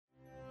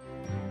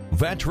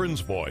Veterans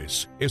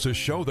Voice is a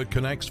show that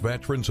connects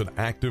veterans and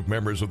active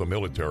members of the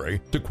military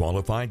to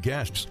qualified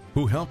guests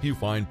who help you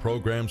find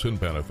programs and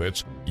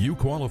benefits you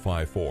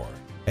qualify for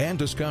and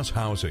discuss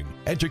housing,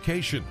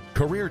 education,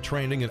 career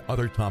training, and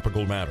other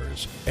topical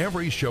matters.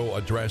 Every show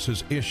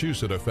addresses issues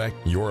that affect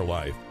your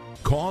life.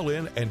 Call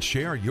in and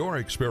share your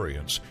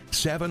experience.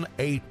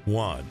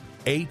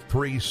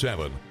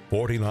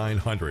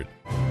 781-837-4900.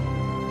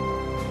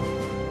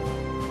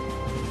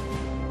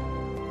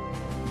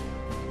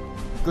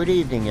 Good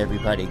evening,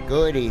 everybody.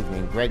 Good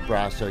evening. Greg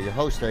Brasso, your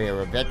host here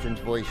of Veterans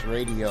Voice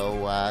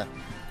Radio,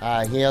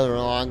 here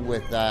along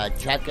with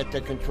Chuck at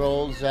the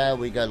controls.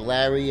 We got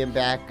Larry in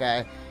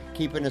back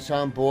keeping us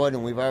on board,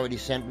 and we've already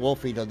sent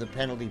Wolfie to the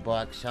penalty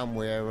box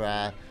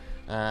somewhere.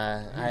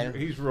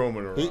 He's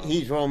roaming around.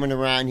 He's roaming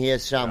around here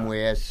somewhere.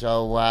 Yeah.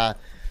 So,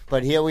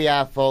 but here we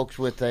are, folks,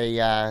 with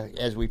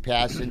as we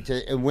pass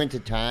into winter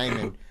time,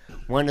 and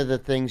one of the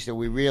things that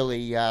we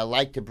really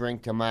like to bring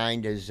to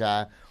mind is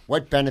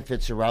what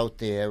benefits are out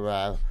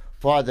there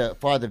for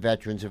the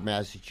veterans of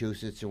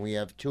Massachusetts, and we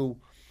have two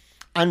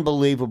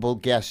unbelievable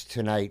guests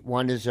tonight.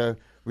 One is a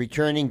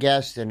returning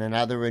guest, and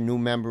another a new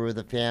member of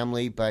the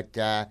family. But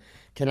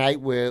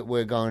tonight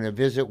we're going to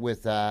visit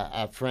with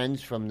our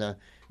friends from the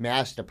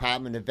Mass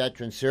Department of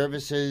Veteran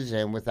Services,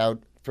 and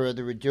without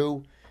further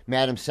ado,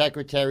 Madam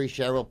Secretary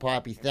Cheryl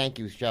Poppy. Thank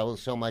you, Cheryl,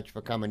 so much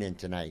for coming in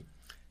tonight.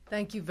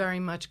 Thank you very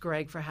much,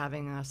 Greg, for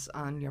having us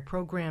on your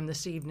program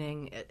this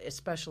evening,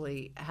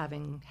 especially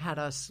having had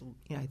us,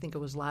 I think it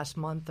was last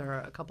month or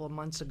a couple of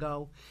months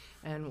ago,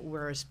 and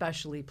we're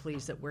especially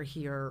pleased that we're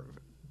here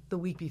the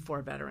week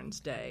before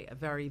Veterans Day, a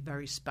very,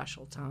 very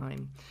special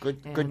time.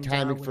 Good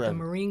timing with for the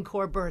Marine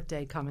Corps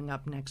birthday coming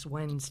up next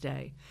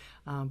Wednesday.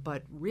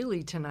 But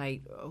really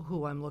tonight,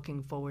 who I'm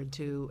looking forward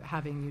to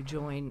having you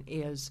join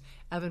is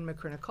Evan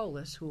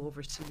Macrinicolis, who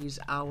oversees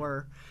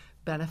our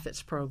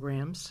benefits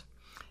programs.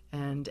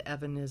 And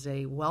Evan is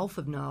a wealth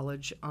of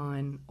knowledge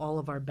on all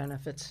of our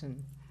benefits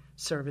and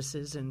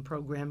services and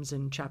programs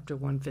in Chapter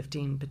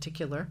 115 in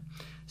particular.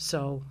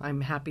 So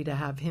I'm happy to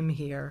have him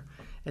here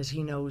as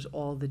he knows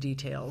all the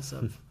details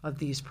of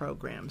these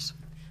programs.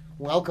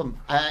 Welcome.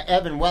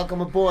 Evan, welcome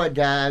aboard.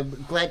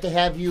 Glad to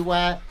have you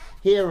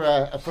here,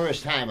 a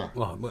first-timer.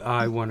 Well,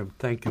 I want to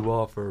thank you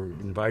all for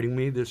inviting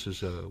me. This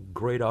is a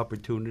great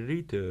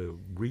opportunity to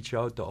reach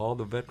out to all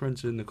the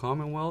veterans in the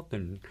Commonwealth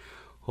and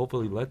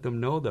hopefully let them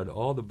know that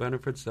all the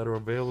benefits that are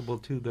available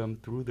to them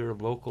through their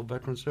local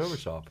veteran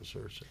service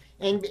officers.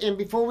 And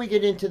before we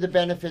get into the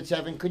benefits,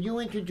 Evan, could you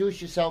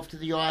introduce yourself to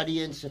the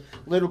audience, a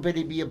little bit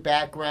of your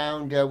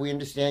background? We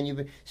understand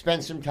you've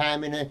spent some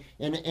time in a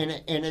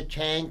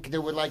tank that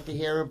we'd like to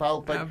hear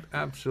about. But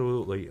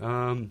absolutely.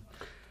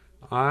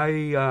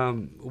 I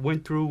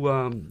went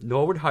through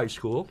Norwood High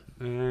School,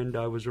 and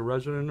I was a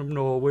resident of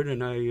Norwood,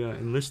 and I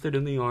enlisted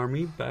in the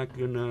Army back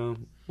in the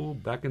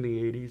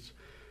 80s.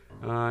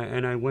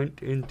 And I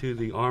went into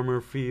the armor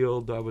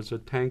field. I was a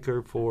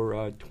tanker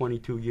for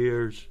 22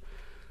 years.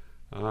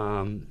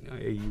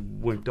 I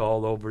went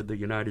all over the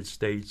United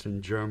States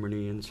and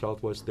Germany and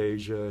Southwest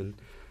Asia. And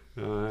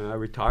I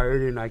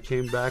retired, and I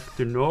came back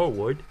to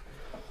Norwood.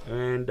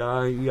 And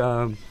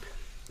I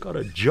got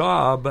a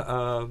job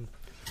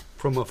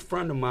from a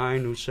friend of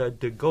mine who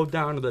said to go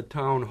down to the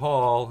town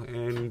hall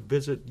and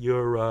visit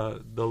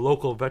the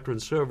local veteran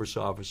service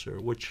officer,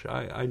 which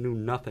I knew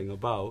nothing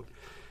about.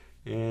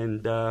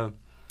 And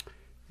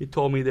he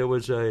told me there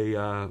was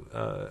a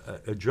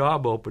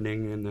job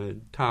opening in the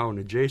town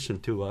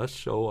adjacent to us,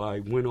 so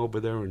I went over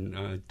there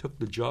and took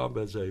the job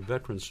as a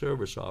veteran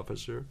service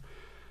officer.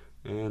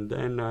 And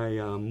then I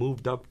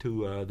moved up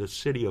to the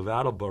city of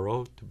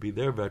Attleboro to be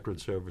their veteran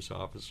service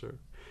officer.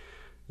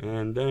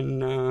 And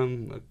then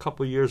a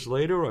couple of years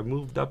later, I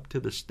moved up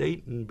to the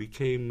state and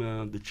became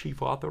the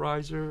chief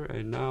authorizer,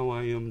 and now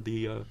I am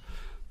the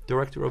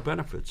Director of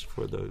Benefits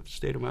for the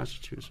state of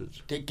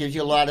Massachusetts. It gives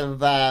you a lot of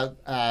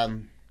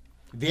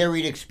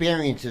varied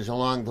experiences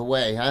along the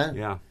way, huh?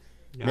 Yeah,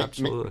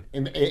 absolutely.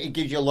 It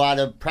gives you a lot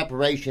of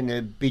preparation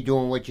to be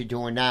doing what you're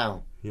doing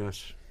now.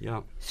 Yes,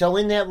 yeah. So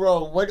in that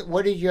role,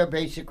 what is your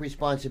basic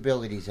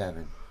responsibilities,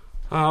 Evan?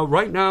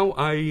 Right now,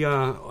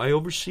 I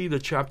oversee the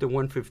Chapter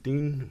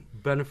 115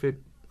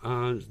 benefit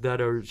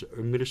that are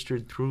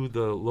administered through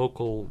the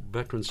local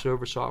veteran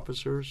service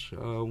officers.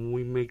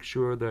 We make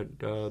sure that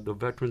the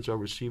veterans are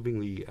receiving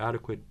the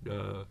adequate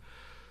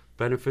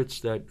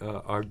benefits that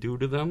are due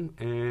to them,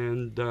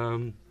 and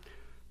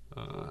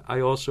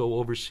I also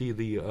oversee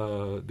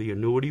the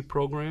annuity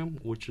program,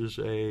 which is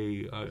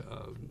a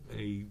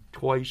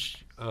twice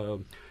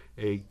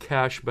a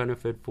cash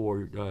benefit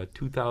for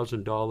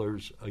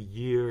 $2,000 a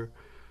year,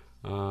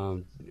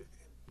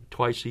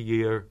 twice a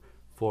year,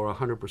 for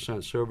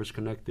 100%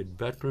 service-connected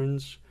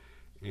veterans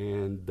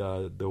and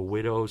the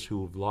widows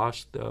who have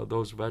lost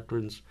those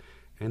veterans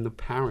and the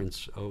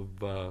parents of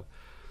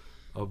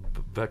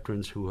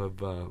veterans who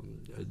have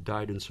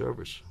died in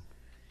service.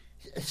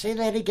 Say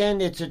that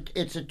again. It's a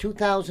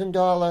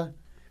 $2,000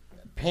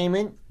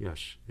 payment.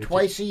 Yes.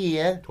 Twice a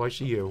year. Twice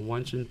a year,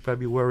 once in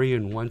February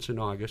and once in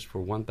August for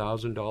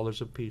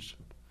 $1,000 apiece.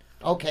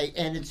 Okay,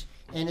 and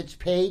it's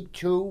paid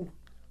to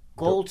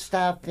Gold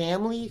Star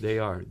families? They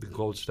are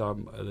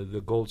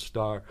the Gold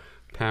Star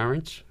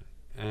parents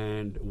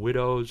and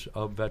widows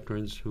of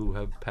veterans who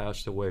have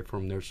passed away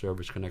from their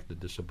service-connected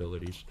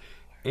disabilities,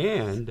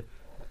 and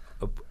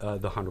the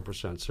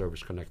 100%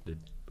 service-connected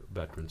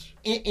veterans.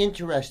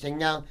 Interesting.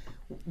 Now,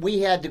 we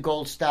had the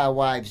Gold Star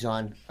Wives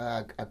on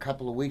a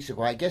couple of weeks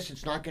ago. I guess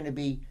it's not going to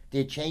be,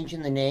 they're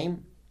changing the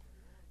name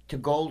to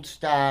Gold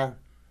Star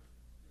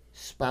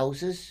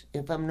Spouses,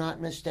 if I'm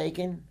not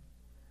mistaken.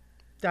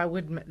 That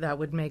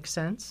would make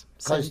sense.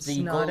 Because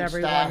the not Gold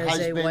everyone Star is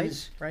a wife,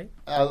 husbands right?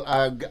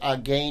 are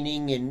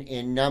gaining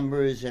in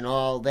numbers and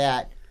all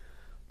that.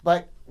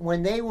 But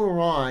when they were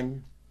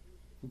on,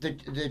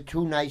 the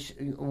two nice,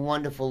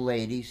 wonderful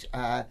ladies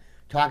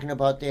talking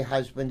about their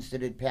husbands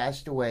that had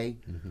passed away,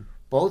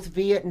 both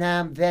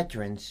Vietnam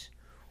veterans.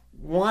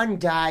 One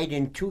died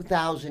in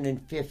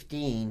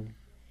 2015,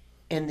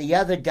 and the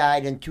other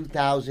died in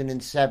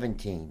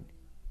 2017.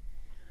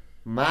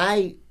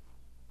 My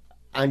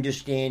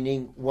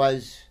understanding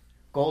was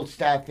Gold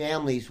Star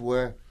families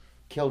were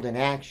killed in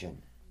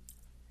action.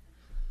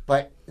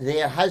 But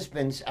their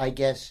husbands, I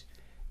guess,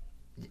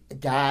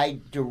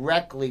 died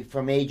directly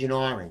from Agent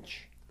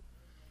Orange.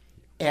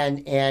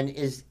 And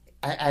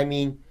I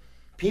mean,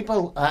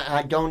 people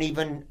don't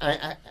even,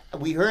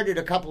 we heard it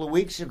a couple of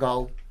weeks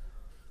ago,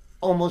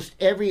 almost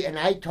every, and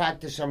I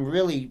talked to some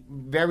really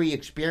very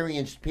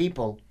experienced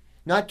people,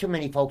 not too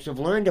many folks have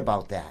learned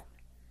about that.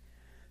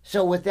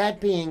 So with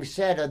that being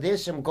said, are there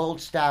some Gold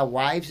Star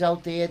wives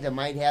out there that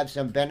might have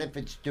some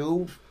benefits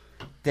due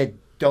that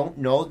don't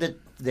know that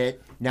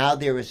now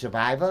they're a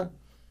survivor?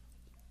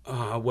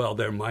 Well,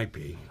 there might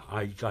be.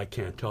 I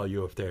can't tell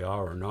you if they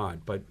are or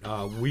not, but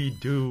we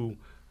do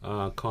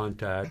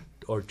contact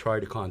or try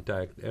to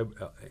contact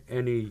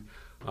any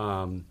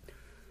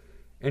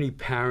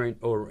parent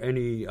or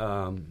any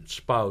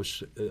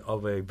spouse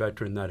of a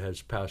veteran that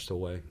has passed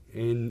away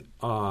in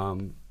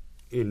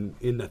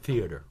the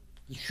theater.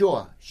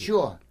 Sure.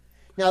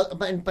 Now,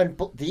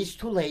 but these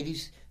two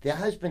ladies, their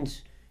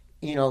husbands,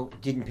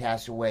 didn't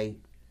pass away.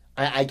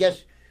 I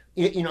guess,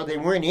 they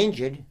weren't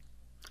injured.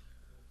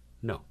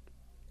 No.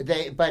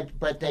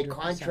 But they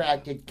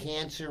contracted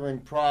cancer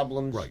and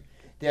problems right.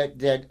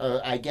 that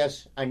I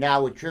guess are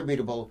now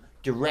attributable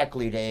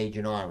directly to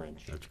Agent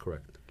Orange. That's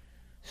correct.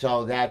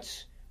 So that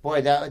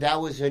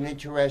was an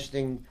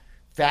interesting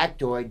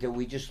factoid that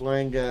we just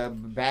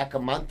learned back a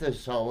month or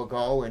so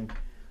ago, and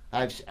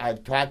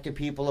I've talked to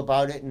people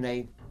about it, and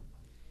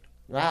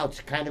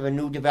it's kind of a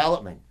new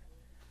development.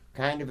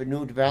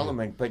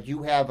 But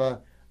you have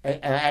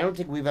I don't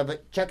think we've ever,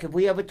 Chuck, have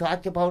we ever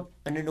talked about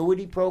an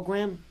annuity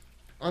program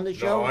on the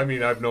show? No, I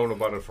mean, I've known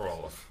about it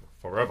forever.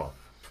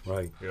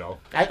 Right.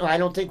 I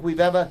don't think we've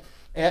ever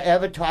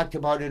talked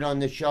about it on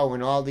the show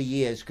in all the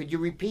years. Could you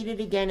repeat it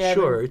again,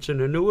 Evan? Sure. It's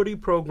an annuity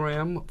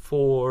program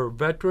for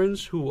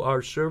veterans who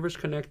are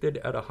service-connected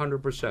at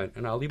 100%.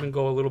 And I'll even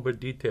go a little bit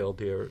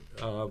detailed here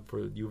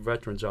for you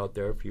veterans out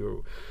there. If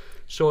you're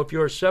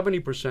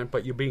 70%,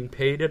 but you're being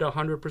paid at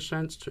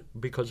 100%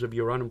 because of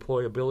your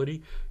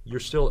unemployability, you're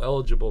still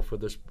eligible for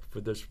this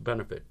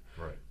benefit.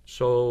 Right.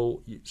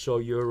 So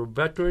you're a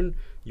veteran,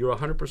 you're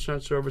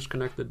 100%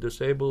 service-connected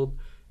disabled,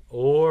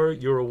 or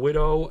you're a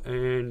widow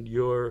and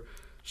your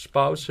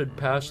spouse had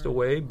passed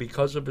away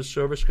because of his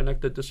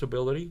service-connected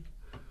disability,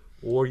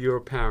 or you're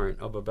a parent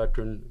of a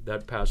veteran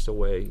that passed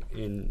away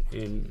in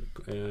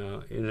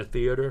a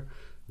theater,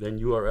 then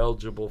you are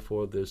eligible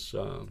for this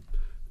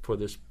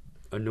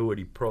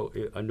annuity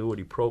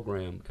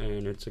program.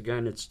 And it's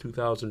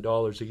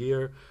 $2,000 a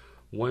year,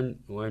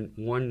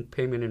 one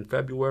payment in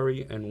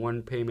February and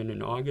one payment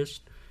in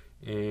August,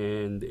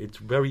 and it's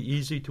very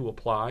easy to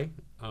apply.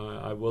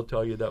 I will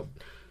tell you that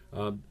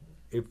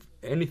if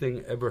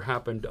anything ever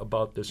happened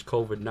about this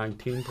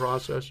COVID-19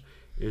 process,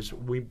 is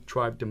we've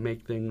tried to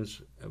make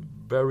things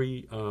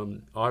very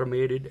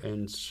automated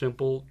and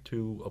simple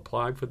to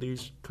apply for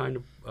these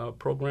kind of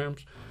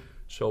programs.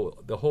 So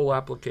the whole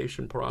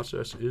application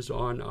process is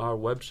on our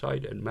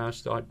website at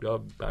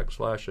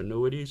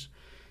mass.gov/annuities,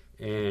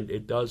 and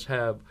it does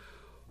have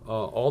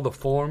all the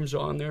forms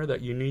on there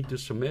that you need to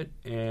submit,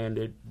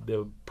 and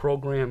the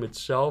program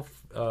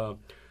itself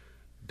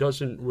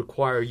doesn't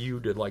require you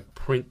to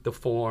print the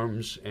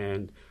forms,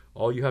 and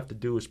all you have to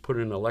do is put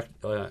in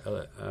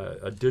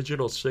a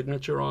digital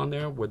signature on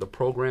there where the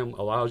program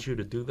allows you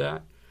to do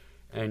that,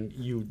 and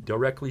you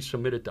directly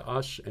submit it to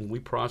us, and we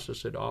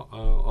process it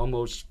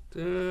almost,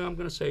 I'm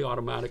going to say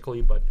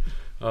automatically, but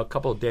a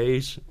couple of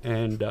days,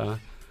 and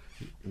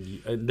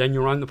then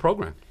you're on the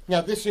program.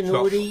 Now, this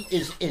annuity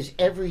is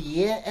every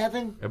year,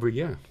 Evan? Every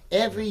year.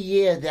 Every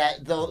year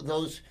that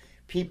those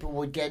people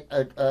would get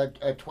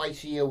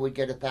twice a year would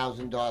get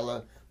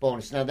 $1,000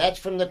 bonus. Now that's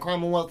from the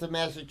Commonwealth of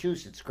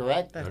Massachusetts,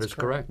 correct? That is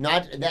correct.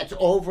 That's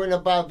over and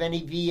above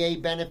any VA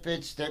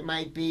benefits that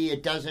might be.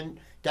 It doesn't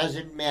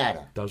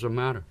matter. Doesn't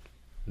matter.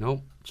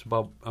 No, it's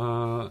about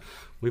I'm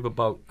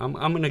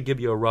going to give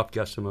you a rough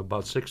guesstimate,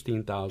 about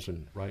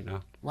 16,000 right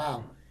now.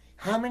 Wow.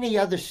 How many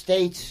other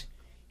states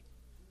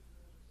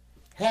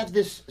have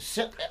this?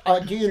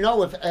 Do you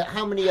know if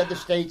how many other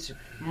states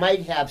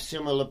might have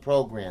similar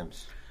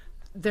programs?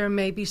 There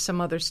may be some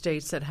other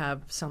states that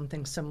have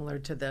something similar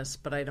to this,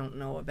 but I don't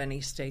know of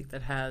any state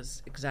that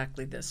has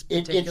exactly this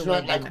particular It's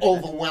not like benefit.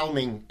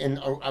 overwhelming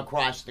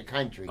across the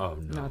country. Oh,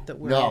 no. Not that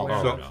we're No. aware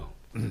Oh, of.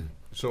 no.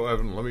 So,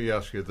 Evan, let me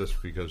ask you this,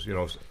 because,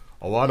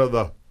 a lot of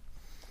the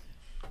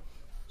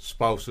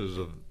spouses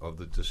of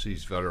the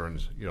deceased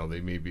veterans,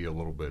 they may be a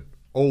little bit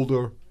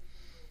older,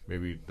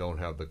 maybe don't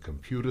have the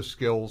computer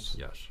skills.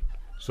 Yes,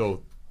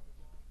 So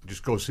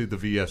just go see the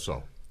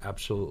VSO.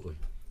 absolutely.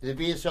 The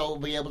VSO will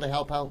be able to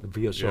help out. The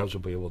VSOs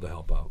will be able to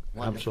help out.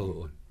 Wonderful.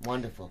 Absolutely.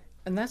 Wonderful.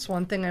 And that's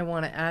one thing I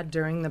want to add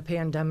during the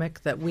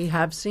pandemic that we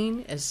have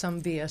seen is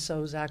some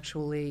VSOs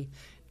actually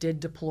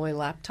did deploy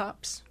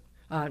laptops,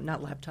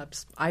 not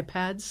laptops,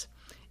 iPads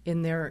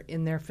in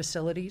their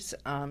facilities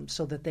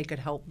so that they could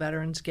help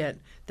veterans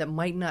that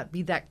might not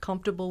be that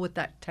comfortable with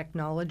that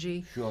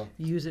technology, Sure.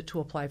 use it to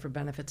apply for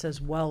benefits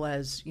as well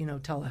as,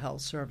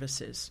 telehealth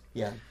services.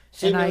 Yeah.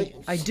 And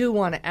I do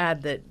want to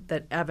add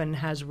that Evan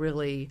has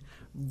really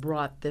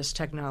brought this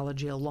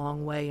technology a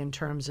long way in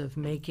terms of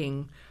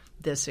making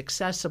this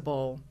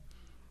accessible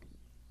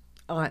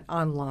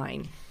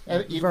online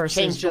You've versus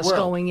changed the just world.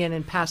 going in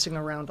and passing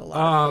around a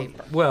lot of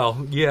paper.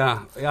 Well,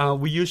 yeah.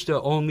 We used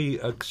to only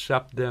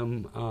accept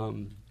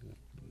them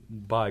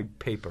by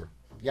paper.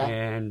 Yeah.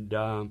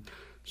 And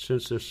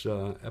since this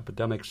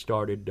epidemic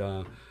started,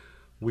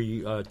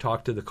 we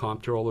talked to the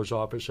comptroller's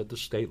office at the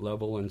state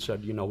level and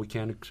said, we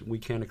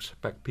can't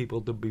expect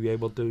people to be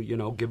able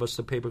to, give us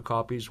the paper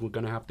copies. We're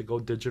going to have to go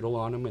digital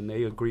on them, and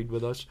they agreed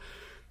with us.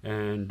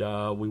 And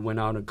we went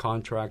out and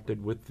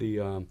contracted with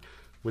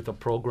a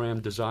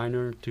program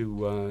designer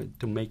to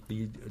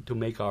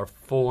make our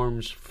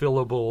forms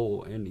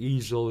fillable and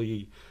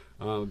easily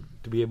to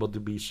be able to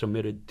be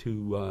submitted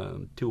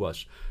to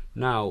us.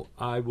 Now,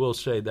 I will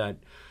say that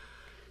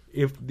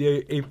if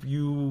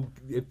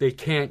they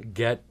can't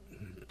get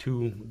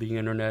to the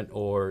internet,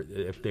 or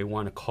if they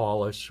want to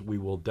call us, we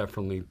will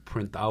definitely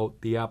print out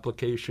the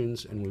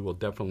applications and we will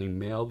definitely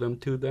mail them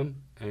to them,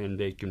 and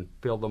they can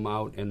fill them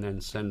out and then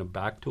send them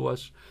back to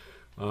us.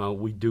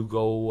 We do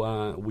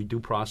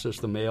process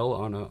the mail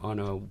on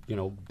a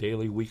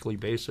daily, weekly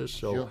basis.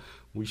 So Sure.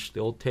 we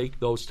still take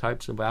those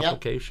types of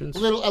applications. A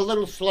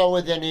little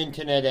slower than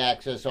internet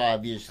access,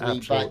 obviously,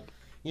 Absolutely.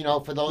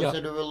 but for those Yeah.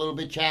 that are a little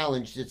bit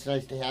challenged, it's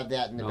nice to have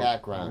that in the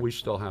background. We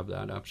still have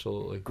that,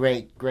 absolutely.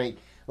 Great.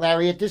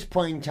 Larry, at this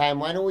point in time,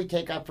 why don't we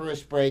take our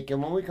first break,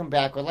 and when we come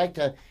back, I'd like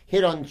to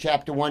hit on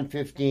Chapter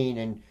 115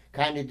 and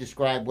kind of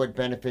describe what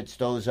benefits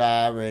those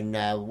are and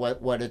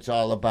what it's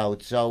all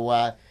about. So,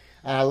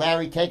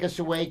 Larry, take us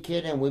away,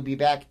 kid, and we'll be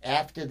back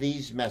after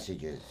these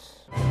messages.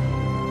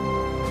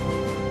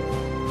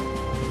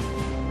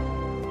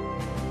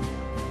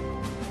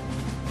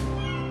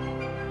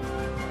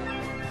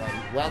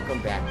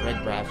 Welcome back, Greg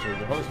Brasso,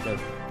 the host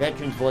of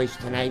Veterans Voice.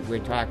 Tonight we're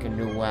talking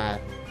to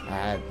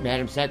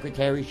Madam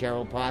Secretary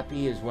Cheryl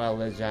Poppy, as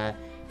well as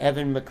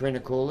Evan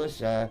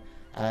Makrinakoulis, a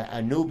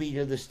newbie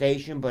to the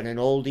station, but an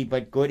oldie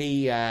but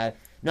goodie.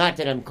 Not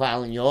that I'm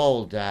calling you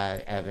old,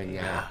 Evan.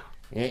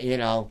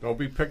 Don't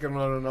be picking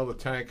on another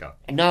tanker.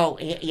 No,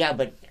 yeah,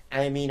 but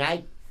I mean,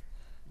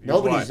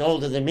 nobody's what?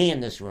 older than me in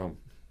this room.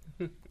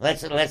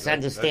 Let's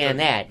understand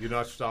that. You're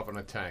not stopping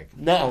a tank.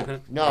 No. How many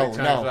times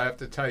I No. have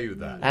to tell you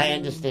that? I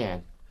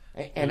understand,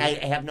 and I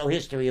have no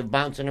history of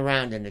bouncing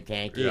around in the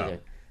tank Yeah.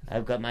 either.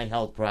 I've got my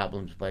health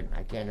problems, but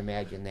I can't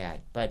imagine that.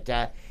 But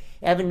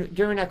Evan,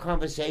 during our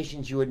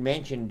conversations, you had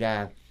mentioned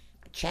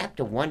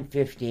Chapter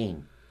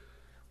 115.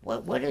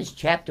 What is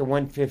Chapter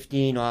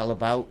 115 all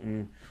about,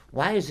 and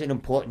why is it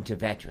important to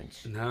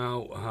veterans?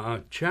 Now,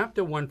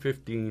 Chapter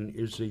 115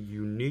 is a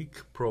unique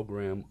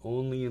program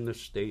only in the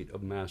state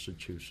of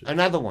Massachusetts.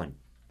 Another one.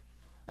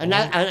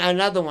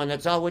 Another one.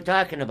 That's all we're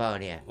talking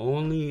about here.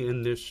 Only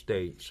in this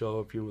state.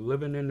 So if you're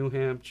living in New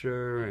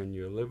Hampshire and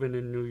you're living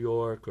in New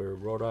York or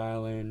Rhode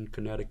Island,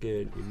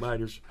 Connecticut, you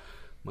might as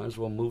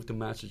well move to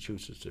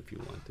Massachusetts if you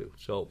want to.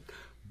 So,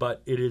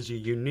 but it is a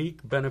unique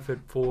benefit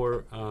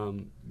for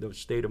the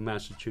state of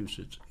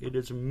Massachusetts. It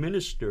is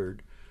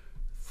administered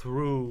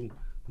through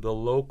the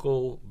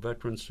local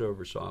veteran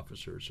service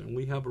officers, and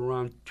we have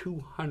around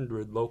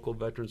 200 local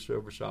veteran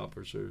service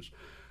officers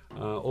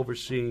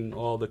overseeing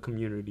all the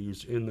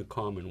communities in the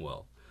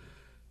Commonwealth.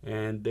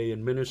 And they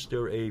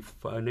administer a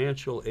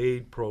financial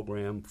aid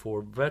program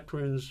for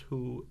veterans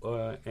who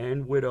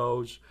and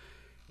widows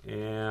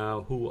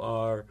who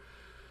are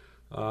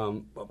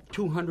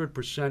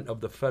 200%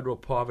 of the federal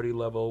poverty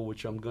level,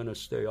 which I'm going to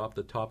say off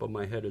the top of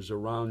my head is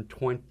around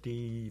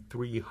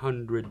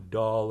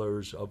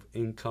 $2,300 of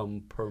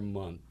income per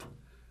month.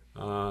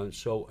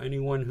 So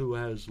anyone who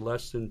has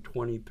less than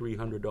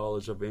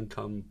 $2,300 of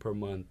income per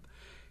month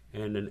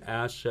and an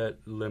asset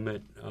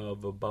limit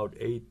of about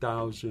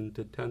 $8,000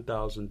 to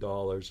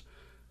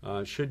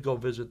 $10,000 should go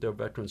visit their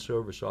veteran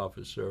service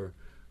officer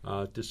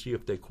to see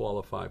if they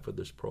qualify for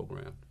this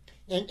program.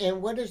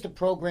 And what does the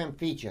program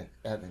feature,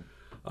 Evan?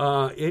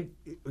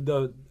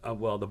 The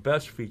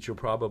best feature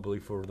probably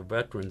for the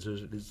veterans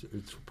is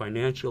it's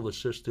financial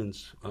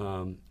assistance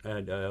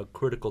at a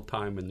critical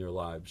time in their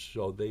lives.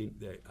 So they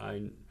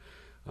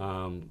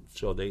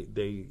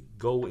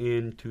go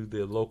into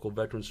the local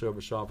veteran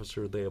service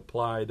officer, they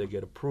apply, they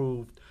get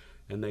approved,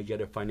 and they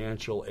get a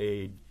financial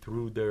aid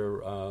through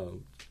their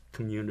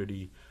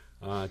community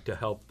to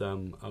help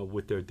them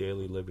with their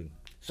daily living.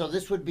 So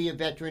this would be a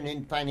veteran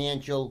in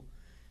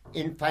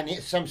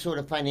some sort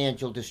of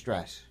financial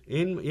distress.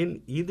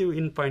 In either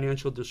in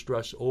financial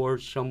distress or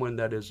someone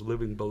that is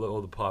living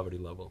below the poverty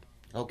level.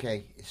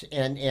 Okay,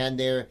 and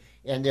their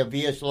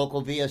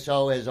local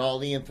VSO has all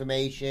the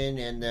information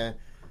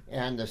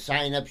and the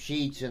sign up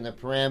sheets and the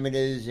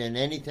parameters and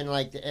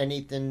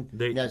anything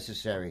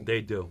necessary.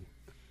 They do.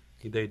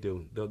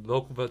 The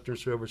local veteran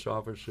service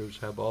officers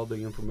have all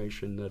the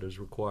information that is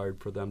required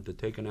for them to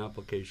take an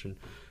application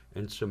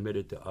and submit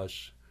it to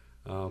us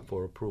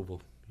for approval.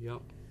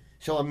 Yep.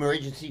 So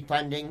emergency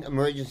funding,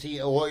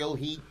 emergency oil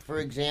heat, for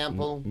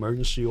example.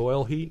 Emergency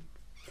oil heat,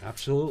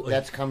 absolutely.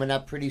 That's coming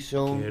up pretty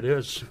soon. It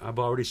is. I've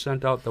already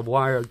sent out the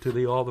wire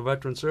to all the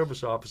veteran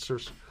service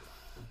officers.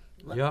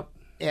 Yep.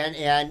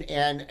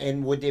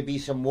 And would there be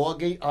some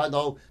mortgage?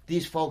 Although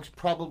these folks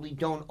probably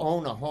don't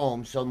own a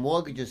home, so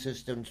mortgage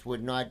assistance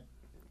would not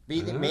be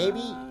there.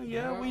 Maybe.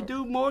 Yeah, we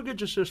do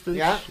mortgage assistance.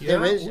 Yeah,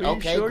 there is. We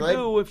okay, sure good.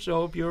 do.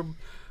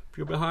 If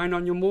you're behind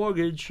on your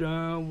mortgage,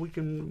 we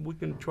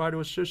can try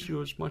to assist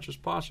you as much as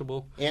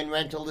possible. And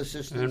rental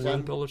assistance. And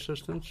rental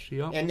assistance,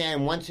 yeah. And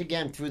then once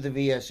again through the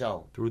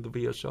VSO. Through the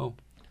VSO.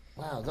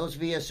 Wow, those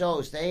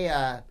VSOs, they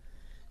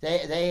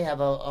have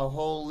a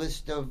whole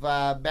list of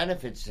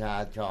benefits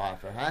to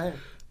offer, huh?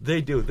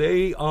 They do.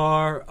 They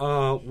are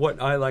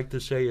what I like to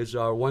say is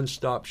our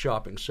one-stop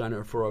shopping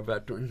center for a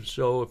veteran.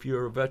 So if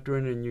you're a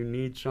veteran and you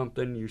need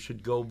something, you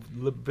should go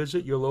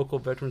visit your local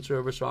veteran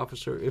service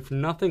officer. If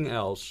nothing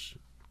else,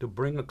 to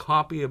bring a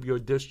copy of your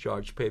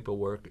discharge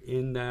paperwork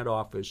in that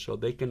office so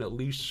they can at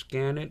least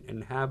scan it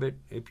and have it.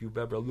 If you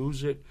ever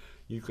lose it,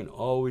 you can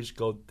always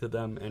go to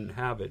them and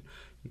have it.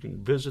 You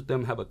can visit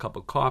them, have a cup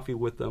of coffee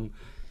with them,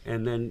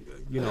 and then,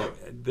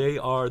 they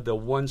are the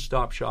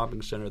one-stop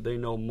shopping center. They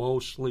know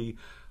mostly,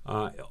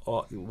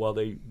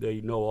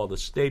 they know all the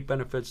state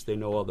benefits, they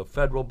know all the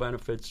federal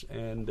benefits,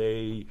 and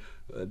they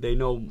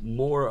know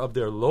more of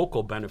their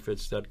local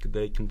benefits that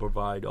they can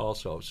provide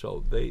also.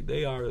 So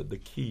they are the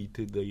key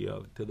to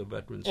the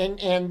veterans.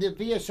 And the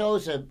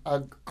VSOs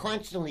are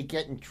constantly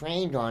getting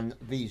trained on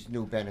these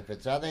new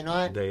benefits, are they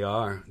not? They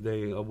are.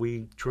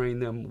 We train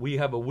them. We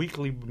have a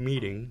weekly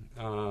meeting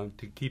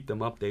to keep them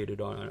updated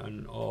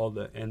on all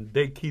and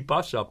they keep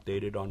us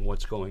updated on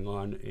what's going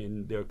on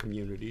in their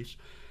communities.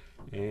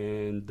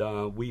 And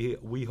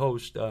we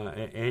host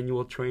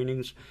annual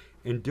trainings.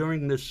 And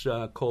during this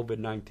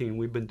COVID-19,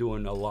 we've been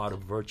doing a lot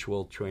of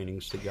virtual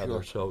trainings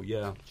together. Sure. So,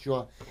 yeah.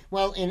 Sure.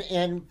 Well,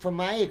 and from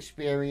my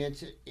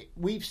experience,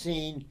 we've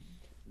seen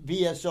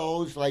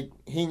VSOs like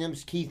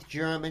Hingham's Keith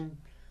German,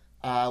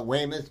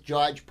 Weymouth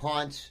George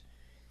Ponce.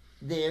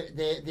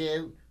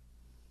 They're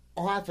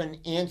often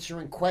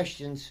answering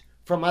questions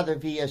from other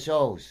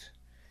VSOs.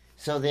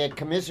 So they're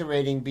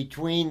commiserating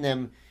between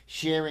them,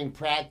 sharing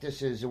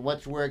practices and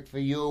what's worked for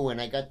you, and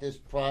I got this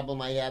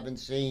problem I haven't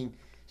seen.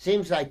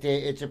 Seems like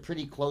it's a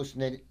pretty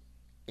close-knit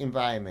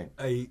environment.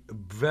 A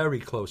very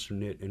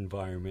close-knit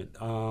environment.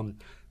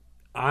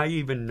 I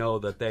even know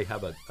that they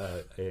have a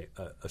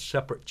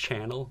separate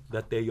channel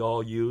that they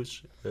all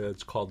use.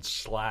 It's called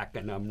Slack,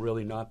 and I'm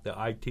really not the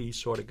IT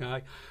sort of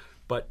guy,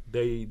 but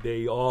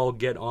they all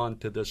get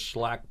onto the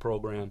Slack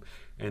program,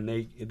 and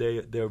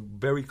they're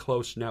very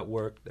close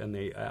networked, and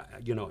they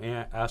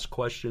ask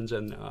questions,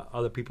 and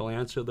other people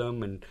answer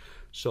them, and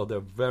so they're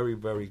very,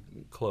 very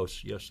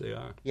close. Yes, they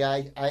are.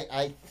 Yeah,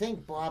 I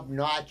think Bob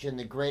Notch and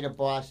the Greater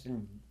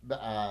Boston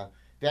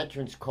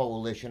Veterans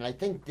Coalition, I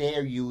think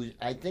they're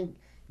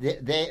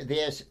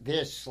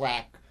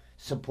Slack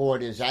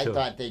supporters. Sure. I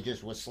thought they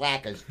just were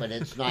slackers, but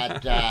it's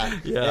not.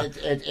 Yeah.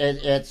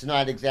 It's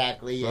not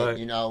exactly. Right.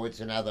 It's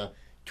another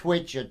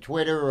Twitch or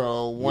Twitter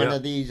or one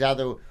of these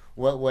other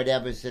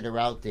whatevers that are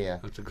out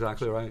there. That's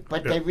exactly right.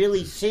 But they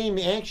really seem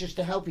anxious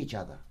to help each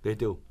other. They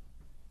do.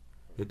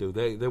 They do.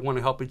 They want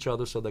to help each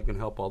other so they can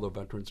help all the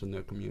veterans in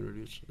their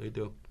communities. They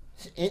do.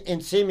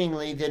 And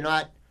seemingly they're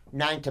not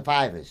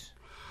 9-to-5ers.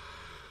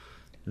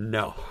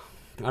 No.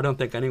 I don't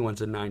think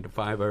anyone's a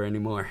 9-to-5er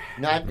anymore.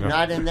 Not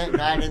in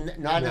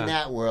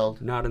that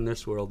world. Not in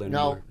this world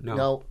anymore.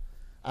 No.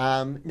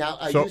 Now,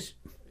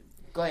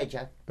 go ahead,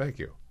 Jeff. Thank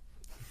you.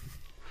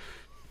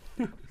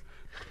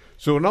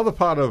 So another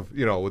part of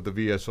what the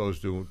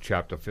VSOs do,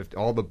 Chapter 50,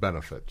 all the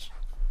benefits.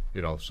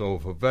 So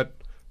if a vet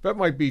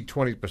might be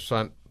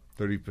 20%,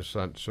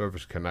 30%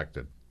 service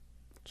connected,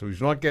 so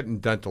he's not getting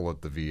dental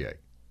at the VA.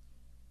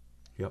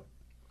 Yep.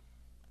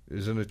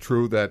 Isn't it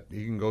true that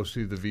he can go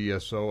see the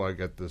VSO? I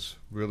got this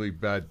really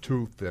bad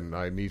tooth and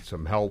I need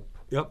some help.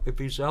 Yep. If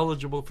he's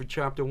eligible for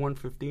Chapter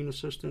 115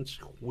 assistance,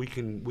 we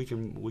can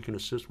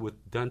assist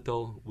with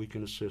dental. We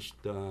can assist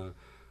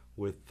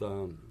with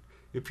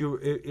if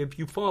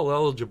you fall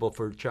eligible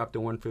for Chapter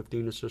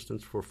 115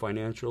 assistance for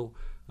financial,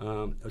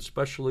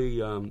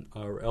 especially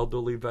our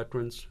elderly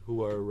veterans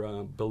who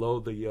are below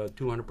the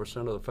 200%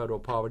 of the federal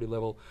poverty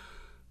level,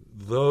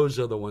 those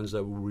are the ones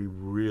that we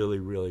really,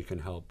 really can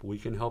help. We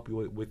can help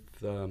you with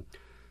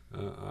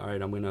all right,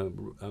 I'm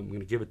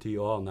gonna give it to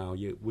you all now.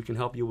 We can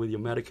help you with your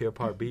Medicare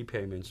Part B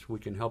payments. We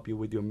can help you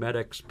with your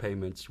Med-X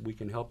payments. We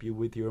can help you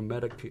with your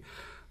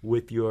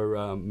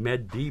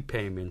Med D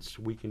payments.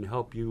 We can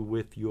help you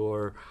with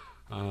your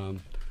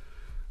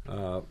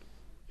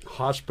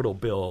hospital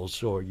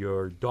bills or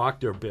your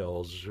doctor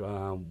bills.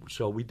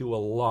 So we do a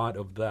lot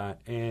of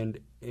that, and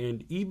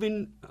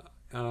even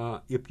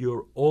if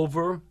you're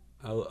over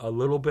a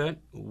little bit,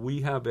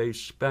 we have a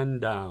spend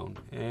down,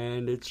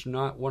 and it's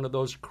not one of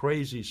those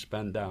crazy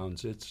spend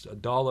downs. It's a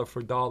dollar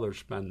for dollar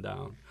spend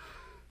down.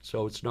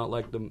 So it's not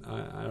like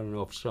I don't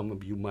know if some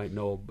of you might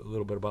know a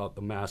little bit about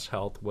the Mass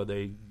Health, where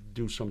they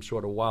do some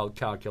sort of wild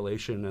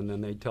calculation and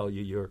then they tell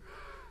you you're,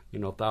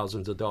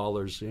 thousands of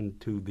dollars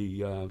into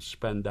the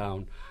spend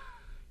down.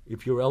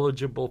 If you're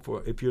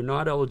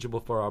not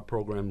eligible for our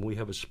program, we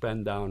have a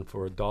spend down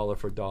for a dollar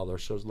for dollar.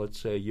 So let's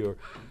say you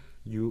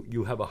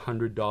have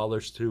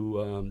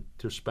 $100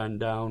 to spend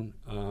down.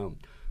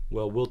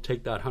 Well, we'll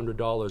take that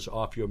 $100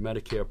 off your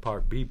Medicare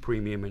Part B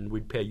premium, and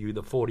we'd pay you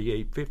the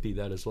 $48.50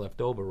 that is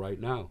left over right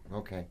now.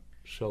 Okay.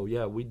 So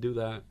yeah, we do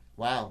that.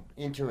 Wow,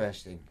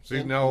 interesting.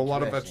 See, now a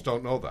lot of vets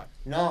don't know that.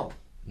 No.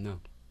 No.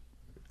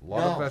 A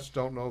lot of vets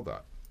don't know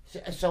that.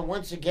 So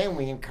once again,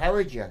 we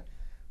encourage you,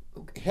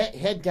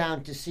 head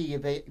down to see your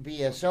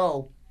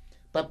VSO,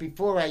 but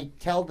before I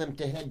tell them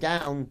to head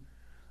down,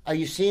 are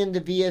you seeing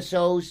the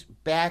VSOs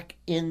back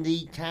in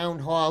the town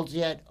halls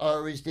yet,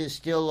 or is there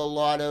still a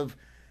lot of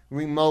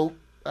remote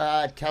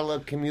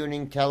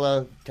telecommuting,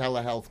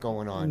 telehealth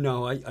going on?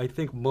 No, I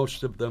think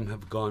most of them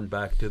have gone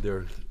back to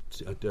their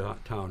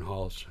town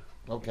halls.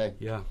 Okay.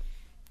 Yeah.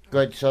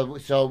 Good. So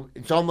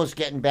it's almost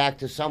getting back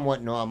to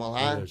somewhat normal,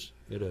 huh?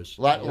 It is.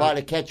 A lot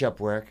of catch-up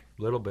work.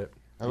 A little bit.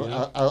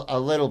 A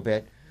little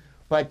bit.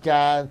 But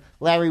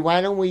Larry,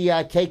 why don't we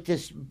take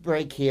this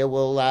break here?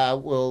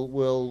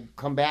 We'll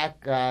come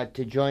back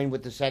to join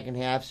with the second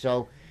half.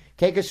 So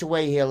take us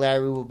away here,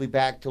 Larry. We'll be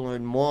back to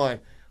learn more.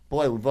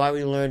 Boy, we've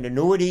already learned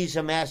annuities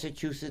are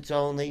Massachusetts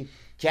only,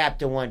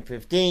 Chapter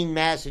 115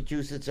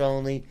 Massachusetts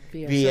only,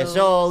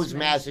 VSOs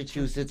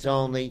Massachusetts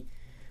only.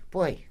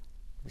 Boy,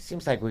 it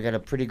seems like we got a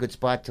pretty good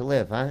spot to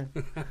live, huh?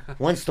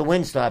 Once the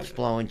wind stops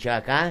blowing,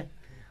 Chuck, huh?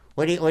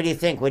 What do you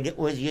think?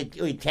 Was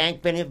your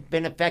tank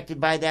been affected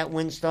by that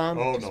windstorm?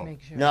 Oh, no.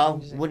 Sure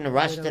No? Wouldn't have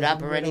rusted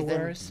up or anything?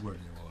 Worse.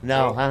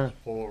 No, huh?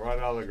 Pull it right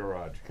out of the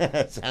garage.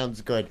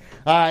 Sounds good.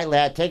 All right,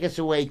 lad, take us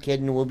away,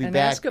 kid, and we'll be And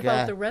back. ask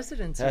about the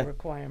residency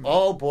requirement.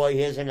 Oh, boy,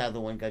 here's another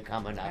one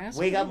coming up. Ask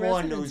We for got the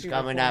more news residency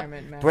coming up.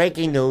 requirement,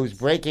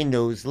 Breaking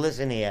news.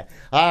 Listen here.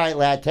 All right,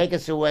 lad, take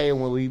us away,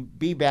 and we'll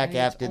be back And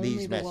after it's only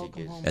these the welcome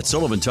messages. home At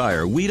Sullivan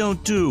Tire, we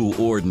don't do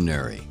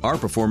ordinary. Our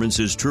performance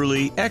is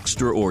truly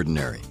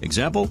extraordinary.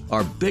 Example,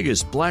 our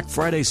biggest Black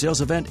Friday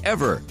sales event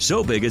ever.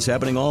 So big it's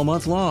happening all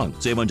month long.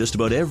 Save on just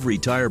about every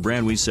tire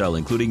brand we sell,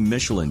 including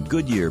Michelin,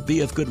 Goodyear,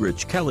 BF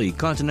Goodrich, Kelly,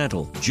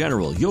 Continental,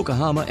 General,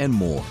 Yokohama, and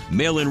more.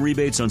 Mail-in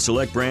rebates on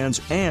select brands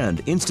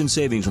and instant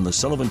savings on the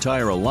Sullivan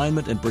Tire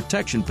alignment and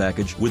protection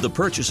package with the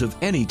purchase of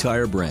any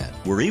tire brand.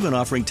 We're even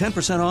offering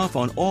 10% off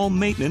on all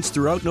maintenance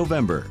throughout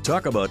November.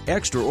 Talk about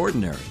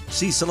extraordinary.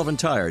 See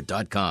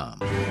SullivanTire.com.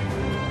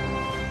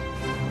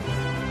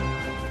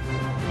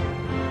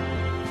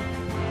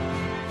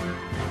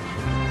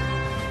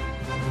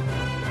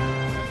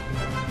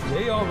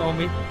 They all know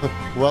me.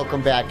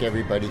 Welcome back,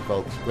 everybody,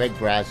 folks. Greg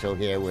Grasso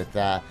here with,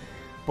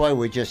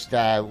 we're just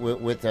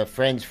with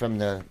friends from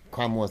the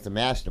Commonwealth of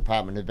Mass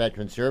Department of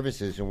Veteran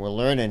Services, and we're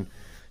learning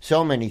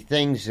so many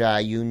things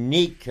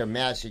unique to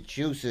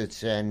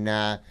Massachusetts.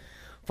 And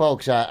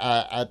folks,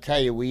 I'll tell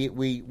you,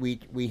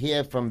 we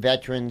hear from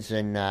veterans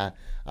and that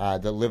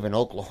live in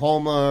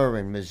Oklahoma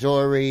and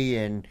Missouri,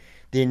 and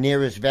their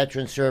nearest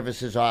Veteran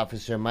Services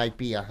officer might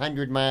be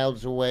 100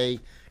 miles away,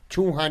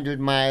 200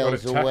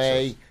 miles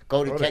away.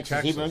 Go to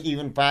Texas.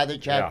 Even farther,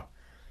 Chuck.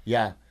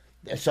 Yeah.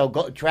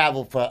 So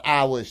travel for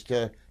hours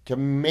to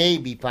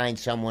maybe find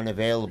someone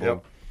available.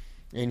 Yep.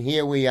 And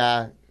here we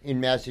are in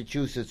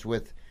Massachusetts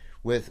with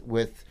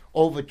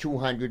over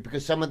 200,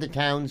 because some of the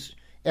towns,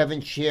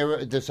 Evan,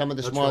 share some of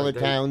the smaller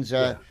towns.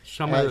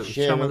 Some of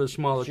the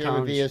smaller share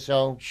towns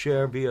VSO.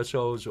 share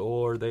VSOs,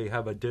 or they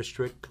have a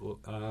district.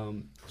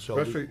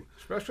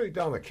 Especially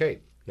down the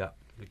Cape. Yeah,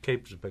 the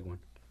Cape's a big one.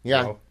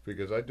 Yeah. You know,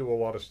 because I do a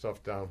lot of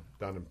stuff down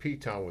in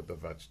P-Town with the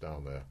vets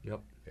down there.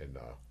 Yep. And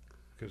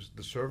because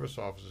the service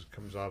offices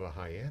comes out of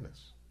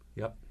Hyannis.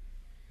 Yep.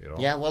 You know,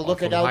 Yeah, well, look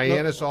from at out.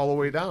 Hyannis all the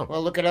way down.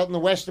 Well, look at out in the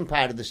western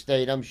part of the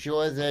state. I'm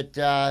sure that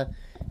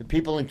the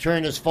people in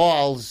Turners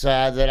Falls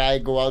that I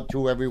go out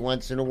to every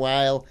once in a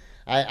while,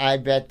 I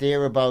bet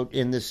they're about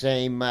in the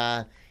same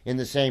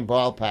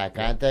ballpark,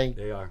 aren't they?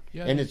 They are.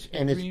 Yeah, And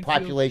it's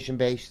population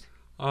based.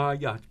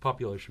 Yeah, it's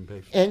population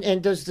based.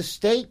 And does the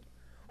state,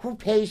 who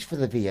pays for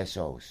the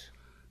VSOs?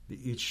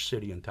 Each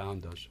city and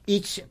town does.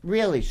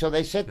 Really? So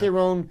they set their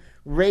own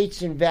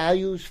rates and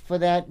values for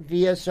that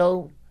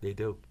VSO? They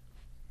do.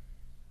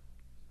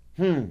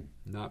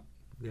 Not,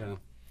 yeah.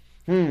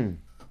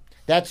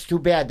 That's too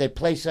bad. They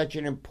play such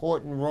an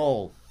important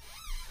role.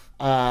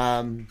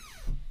 That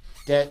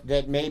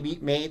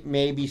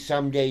maybe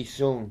someday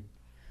soon.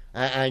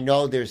 I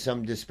know there's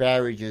some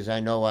disparages. I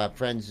know our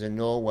friends in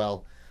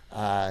Norwell,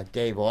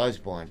 Dave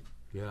Osborne.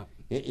 Yeah.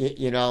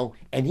 You know,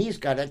 and he's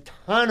got a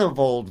ton of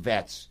old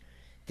vets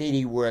that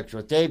he works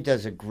with. Dave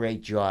does a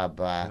great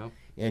job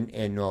in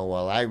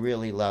Norwell. I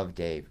really love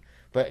Dave.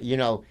 But, you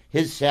know,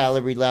 his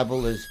salary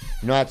level is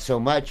not so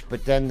much.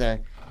 But then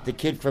the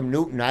kid from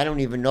Newton, I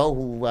don't even know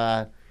who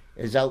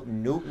is out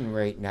in Newton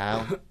right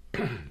now.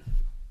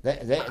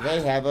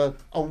 They have a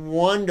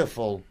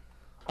wonderful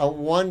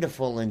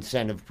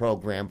incentive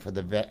program for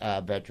the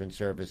veteran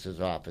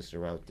services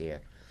officer out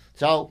there.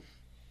 So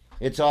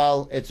it's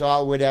all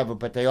whatever,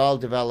 but they all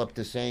develop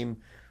the same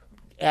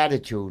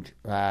attitude,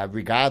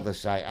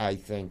 regardless. I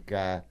think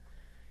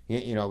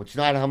you know, it's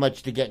not how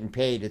much they're getting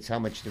paid; it's how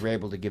much they're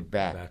able to give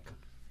back.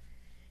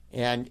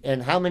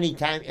 And how many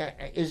times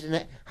isn't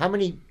it? How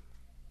many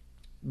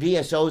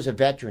VSOs are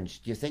veterans?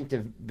 Do you think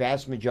the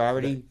vast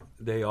majority?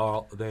 They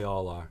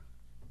all are.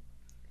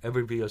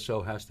 Every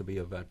VSO has to be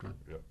a veteran.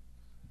 Yep.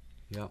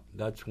 Yeah,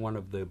 that's one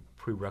of the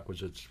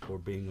prerequisites for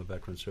being a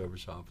veteran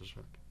service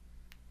officer.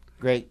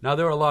 Great. Now,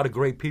 there are a lot of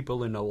great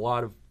people in a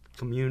lot of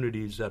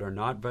communities that are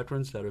not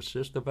veterans that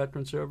assist the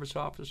veteran service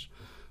office,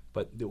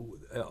 but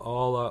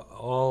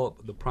all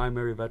the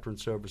primary veteran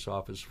service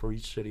office for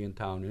each city and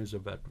town is a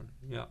veteran.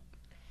 Yeah.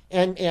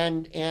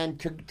 And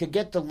to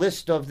get the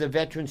list of the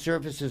veteran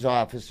services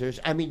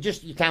officers, I mean,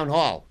 just your town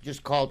hall.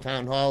 Just call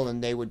town hall,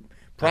 and they would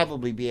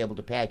probably be able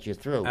to patch you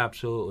through.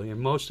 Absolutely,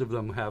 and most of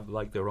them have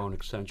like their own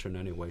extension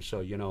anyway. So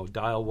you know,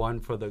 dial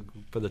 1 for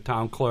the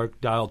town clerk,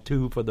 dial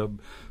 2 for the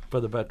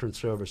veteran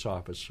service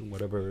office,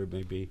 whatever it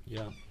may be.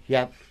 Yeah.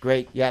 Yep.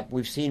 Great. Yep.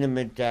 We've seen them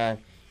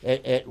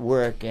at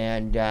work,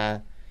 and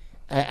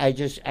I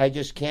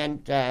just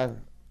can't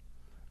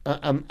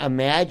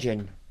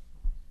imagine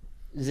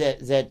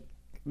that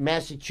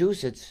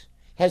Massachusetts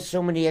has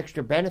so many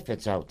extra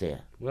benefits out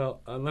there.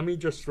 Well, let me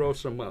just throw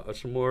some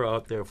more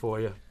out there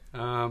for you.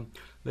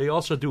 They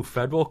also do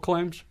federal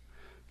claims.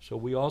 So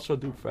we also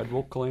do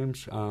federal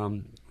claims.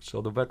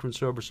 So the veteran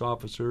service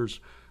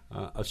officers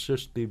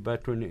assist the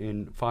veteran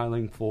in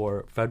filing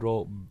for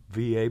federal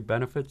VA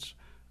benefits,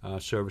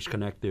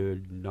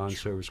 service-connected,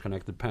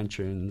 non-service-connected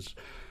pensions,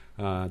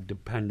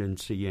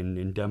 dependency and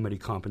indemnity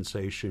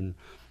compensation,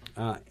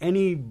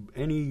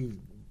 any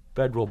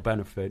federal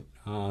benefit.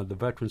 The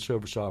veteran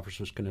service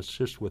officers can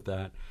assist with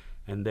that,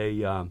 and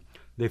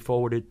they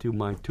forward it to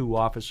my 2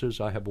 offices.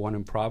 I have one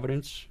in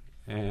Providence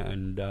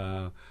and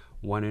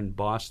one in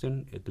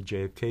Boston at the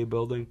JFK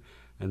building,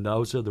 and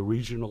those are the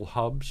regional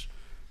hubs.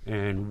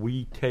 And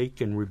we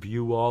take and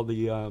review all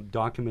the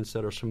documents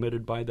that are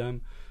submitted by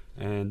them,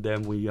 and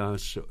then we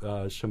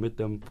submit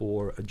them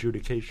for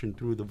adjudication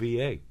through the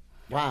VA.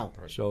 Wow.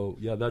 So,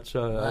 yeah, that's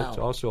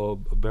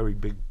also a very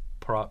big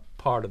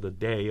part of the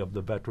day of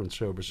the veteran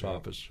service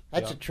office.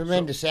 That's a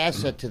tremendous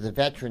asset to the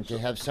veteran to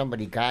have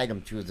somebody guide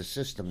them through the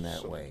system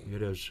that way.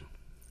 It is,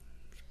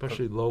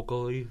 especially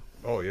locally.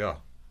 Oh, yeah.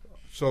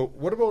 So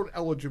what about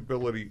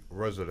eligibility,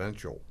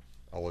 residential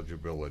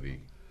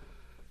eligibility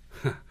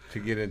to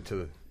get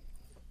into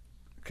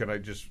can I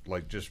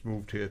just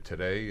moved here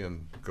today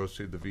and go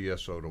see the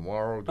VSO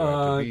tomorrow? Do I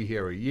have to be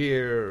here a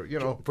year? You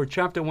know, for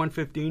Chapter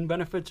 115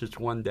 benefits, it's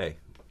 1 day.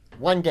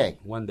 1 day.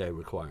 1 day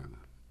requirement.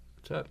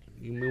 That's it.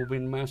 You move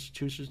in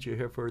Massachusetts, you're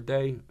here for a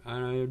day.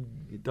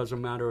 It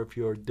doesn't matter if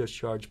you're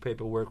discharge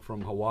paperwork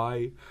from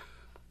Hawaii.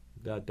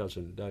 That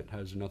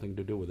has nothing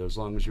to do with it. As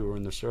long as you were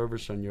in the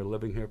service and you're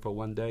living here for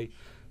 1 day,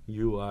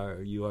 you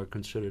are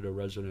considered a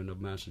resident of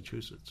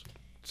Massachusetts.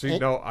 See,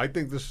 no, I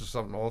think this is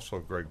something also,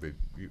 Greg, that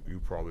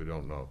you probably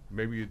don't know.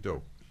 Maybe you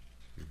do.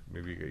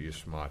 Maybe you get your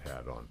smart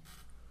hat on.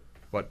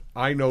 But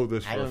I know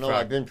this for a fact. I don't know.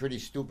 I've been pretty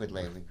stupid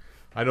lately.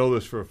 I know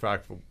this for a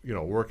fact,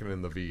 working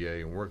in the VA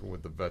and working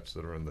with the vets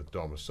that are in the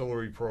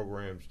domiciliary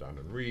programs down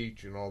in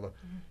Reach and all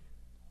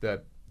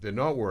that they're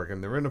not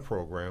working, they're in a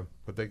program,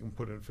 but they can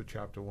put in for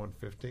Chapter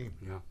 115.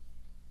 Yeah,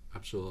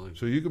 absolutely.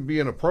 So you can be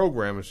in a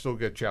program and still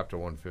get Chapter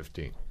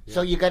 115. Yeah.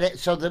 So you got to.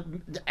 So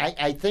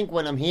I think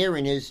what I'm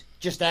hearing is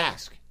just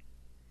ask.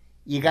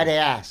 You got to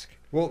ask.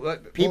 Well,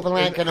 people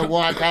aren't going to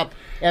walk up.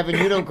 Evan,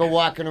 you don't go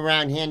walking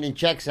around handing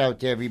checks out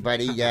to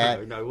everybody.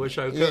 I wish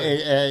I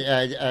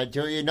could.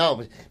 Do you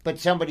know? But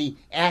somebody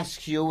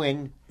asks you,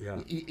 and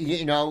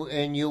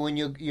and you and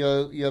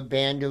your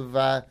band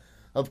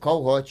of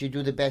cohorts, you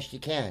do the best you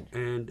can.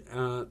 And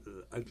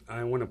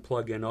I want to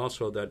plug in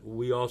also that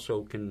we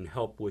also can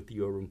help with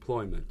your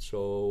employment.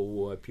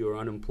 So if you're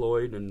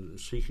unemployed and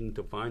seeking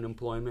to find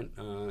employment,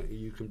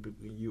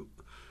 you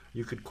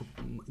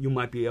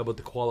might be able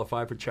to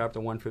qualify for Chapter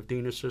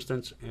 115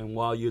 assistance, and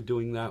while you're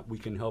doing that, we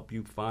can help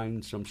you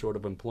find some sort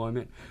of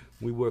employment.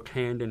 We work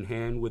hand in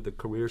hand with the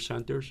career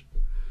centers,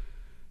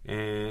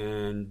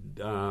 and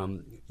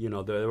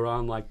they're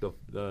on like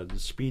the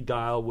speed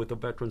dial with the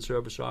veteran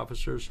service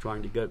officers,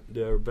 trying to get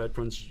their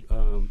veterans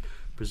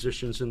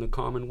positions in the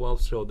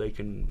Commonwealth so they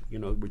can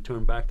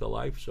return back to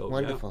life. So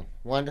wonderful.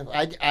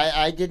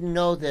 I didn't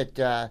know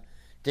that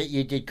that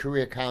you did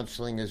career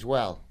counseling as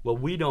well. Well,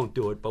 we don't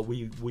do it, but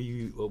we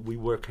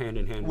work hand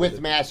in hand with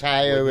Mass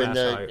Hire with and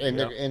Mass Hire,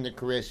 in the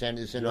career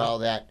centers and Yeah. all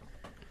that.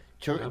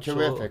 Absolutely.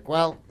 Terrific.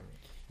 Well,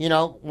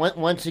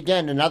 once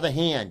again, another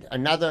hand,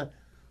 another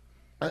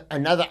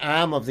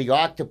arm of the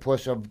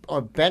octopus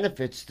of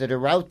benefits that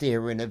are out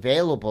there and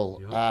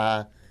available,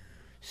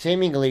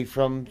 seemingly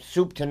from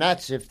soup to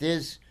nuts. If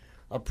there's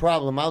a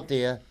problem out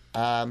there,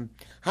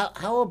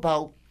 how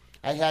about?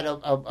 I had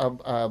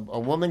a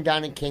woman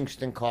down in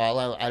Kingston call.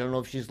 I don't know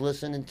if she's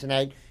listening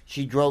tonight.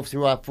 She drove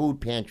through our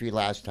food pantry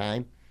last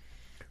time.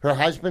 Her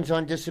husband's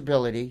on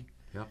disability.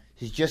 Yeah.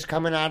 He's just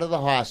coming out of the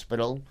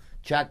hospital.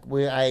 Chuck,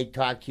 I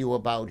talked to you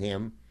about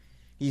him.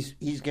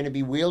 He's going to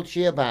be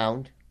wheelchair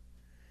bound,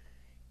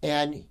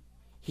 and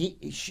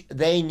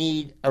they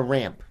need a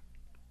ramp.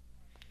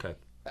 Okay.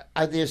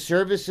 Are there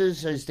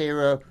services? Is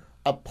there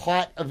a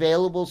pot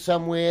available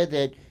somewhere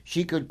that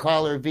she could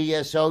call her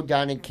VSO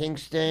down in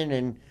Kingston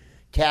and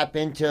tap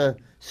into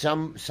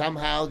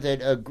somehow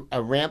that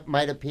a ramp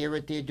might appear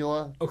at their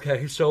door?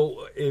 Okay,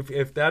 so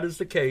if that is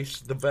the case,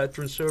 the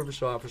veteran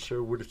service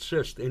officer would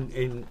assist.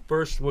 In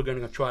first, we're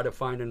going to try to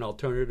find an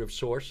alternative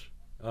source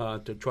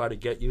to try to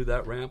get you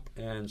that ramp,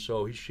 and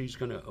so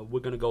we're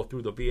going to go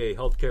through the VA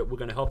healthcare. We're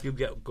going to help you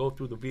go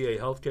through the VA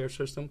healthcare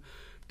system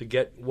to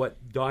get what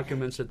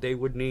documents that they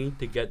would need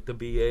to get the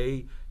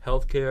VA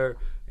healthcare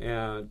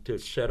and to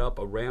set up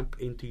a ramp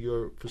into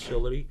your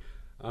facility.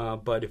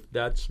 But if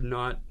that's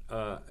not,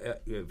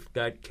 if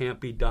that can't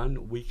be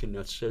done, we can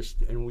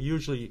assist, and we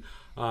usually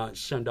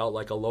send out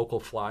like a local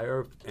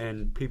flyer,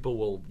 and people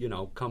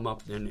will, come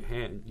up and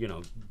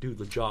do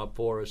the job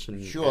for us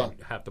and, Sure.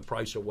 and have the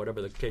price or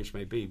whatever the case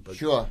may be. But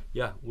Sure.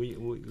 yeah, we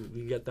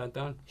get that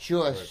done.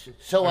 Sure.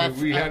 So I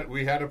mean,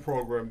 we had a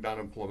program down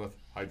in Plymouth,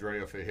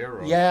 Hydrea for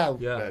Heroes. Yeah.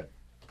 Yeah.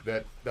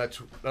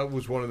 That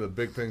was one of the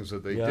big things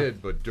that they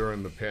did. But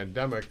during the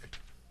pandemic,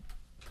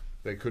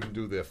 they couldn't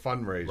do their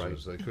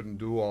fundraisers. Right. They couldn't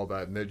do all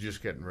that, and they're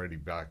just getting ready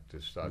back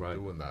to start Right.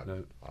 doing that.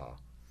 No.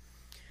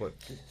 But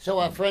So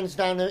our friends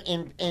down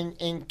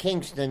in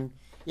Kingston,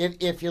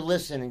 if you're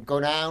listening, go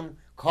down,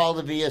 call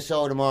the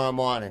VSO tomorrow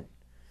morning.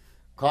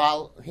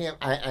 Call him,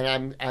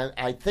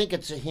 I think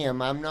it's a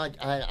him. I'm not.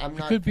 I'm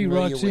not. could be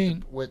familiar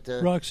Roxine. with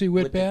the Roxy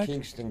with the Whitback?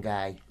 Kingston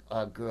guy,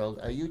 girl.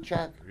 Are you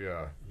Chuck?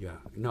 yeah, Yeah.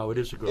 No, it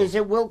is a girl. Is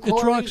it Will It's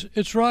Corey?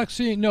 It's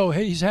Roxine. No,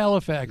 he's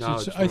Halifax. No,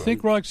 It's, it's I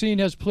think Ro- Roxine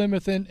has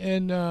Plymouth and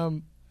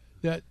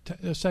the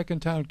second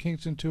town,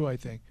 Kingston, too, I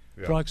think.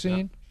 Yeah.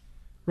 Roxine?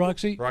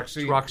 Roxy?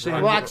 Roxy.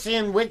 Roxanne.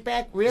 Roxanne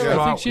Whitback? Really?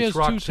 I think she has It's two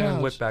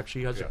Roxanne towns. Whitback.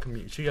 She has Yeah.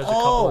 she has a Oh.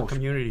 couple of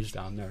communities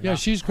down there. Yeah, now.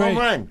 she's great. Home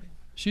run.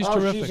 She's oh,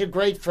 terrific. she's a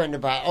great friend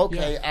of ours.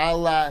 Okay,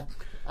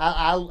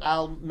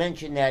 I'll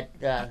mention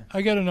that.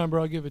 I got a number.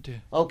 I'll give it to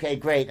you. Okay,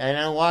 great.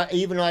 And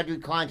even Audrey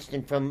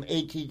Constant from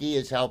ATD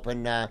is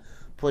helping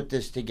put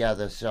this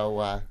together.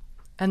 So,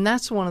 And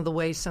that's one of the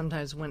ways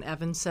sometimes when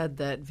Evan said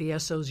that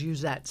VSOs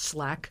use that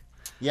Slack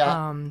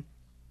yeah.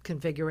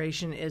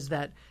 configuration is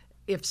that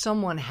if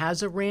someone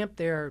has a ramp,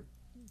 they're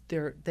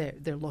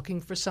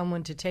looking for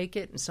someone to take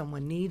it, and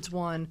someone needs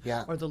one,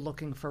 Yeah. or they're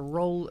looking for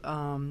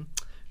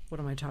what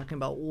am I talking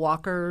about?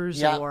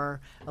 Walkers Yeah. or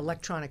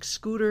electronic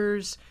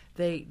scooters.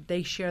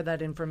 They share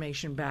that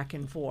information back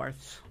and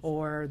forth.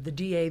 Or the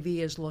DAV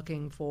is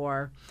looking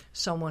for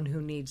someone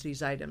who needs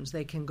these items.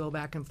 They can go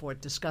back and forth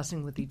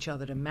discussing with each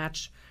other to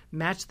match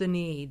the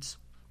needs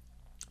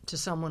to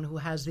someone who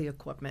has the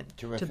equipment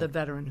to Terrific. the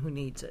veteran who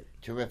needs it.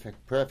 Terrific.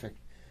 Perfect.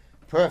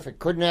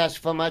 Couldn't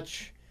ask for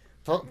much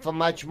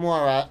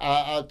more.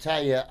 I'll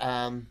tell you.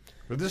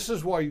 But this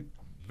is why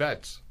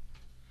vets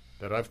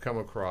that I've come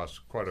across,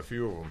 quite a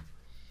few of them,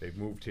 they've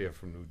moved here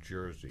from New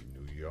Jersey,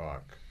 New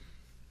York,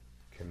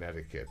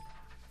 Connecticut,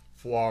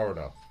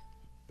 Florida.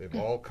 They've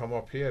all come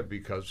up here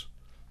because,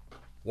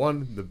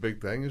 one, the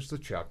big thing is the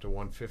Chapter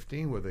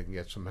 115 where they can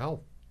get some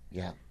help.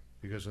 Yeah.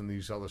 Because in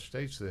these other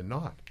states, they're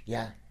not.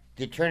 Yeah.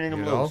 They're turning them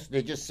You know? loose.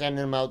 They're just sending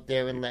them out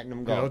there and letting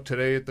them go.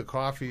 Today at the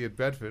coffee at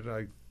Bedford,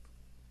 I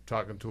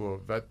talking to a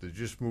vet that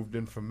just moved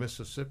in from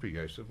Mississippi.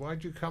 I said,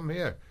 "Why'd you come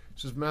here?" He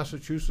says,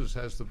 "Massachusetts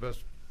has the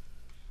best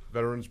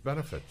veterans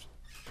benefits."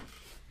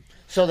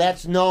 So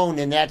that's known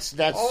and that's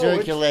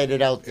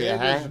circulated out there, It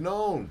huh? is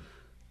known.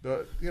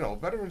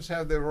 Veterans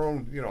have their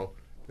own,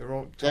 their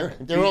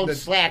own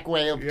Slack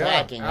way of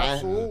talking, huh?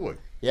 absolutely.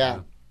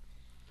 Yeah.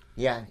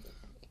 Yeah.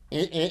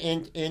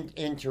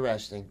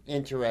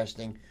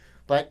 Interesting.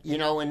 But,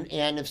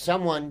 and if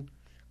someone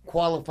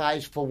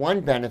qualifies for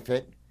one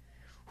benefit,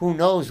 who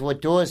knows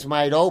what doors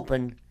might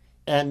open,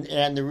 and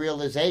the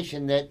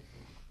realization that,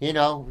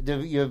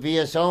 your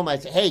VSO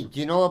might say, hey, do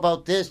you know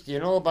about this? Do you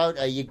know about,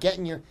 are you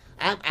getting your...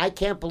 I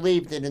can't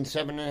believe that in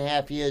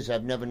 7.5 years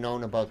I've never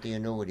known about the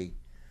annuity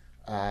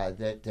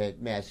that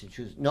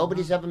Massachusetts...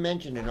 Nobody's ever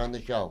mentioned it on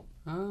the show.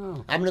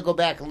 Oh. I'm going to go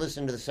back and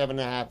listen to the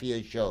 7.5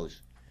 years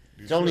shows.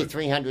 It's only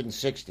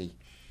 360.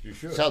 You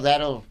should. So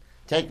that'll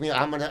take me.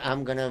 I'm gonna You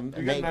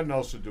got make nothing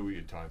else to do with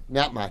your time.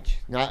 not much,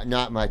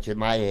 not much at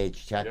my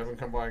age, Chuck. You haven't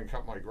come by and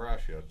cut my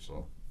grass yet,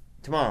 so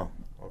Tomorrow.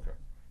 okay.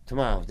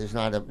 Tomorrow. There's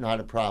not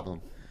a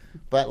problem.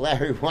 But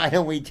Larry, why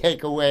don't we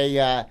take away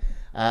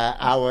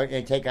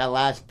take our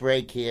last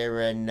break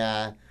here,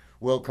 and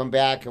we'll come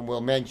back and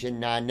we'll mention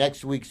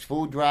next week's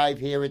food drive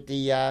here at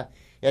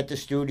the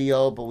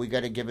studio. But we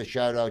got to give a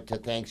shout out to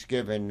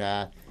Thanksgiving.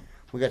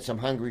 We got some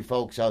hungry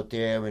folks out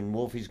there, and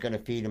Wolfie's going to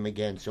feed them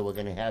again. So we're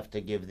going to have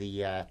to give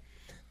the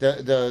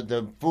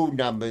food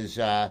numbers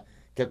to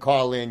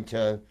call in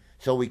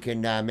so we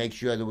can make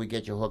sure that we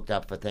get you hooked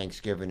up for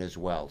Thanksgiving as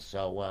well.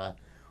 So.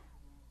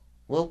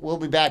 We'll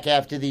be back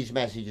after these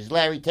messages.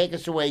 Larry, take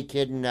us away,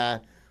 kid, and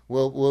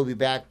we'll be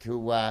back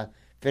to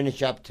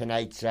finish up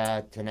tonight's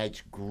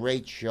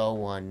great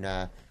show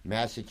on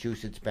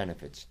Massachusetts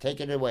benefits. Take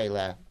it away,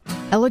 Larry.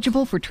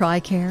 Eligible for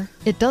TRICARE?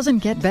 It doesn't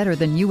get better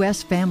than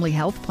U.S. Family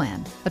Health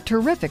Plan, a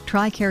terrific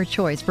TRICARE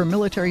choice for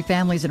military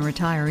families and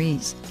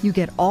retirees. You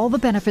get all the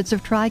benefits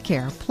of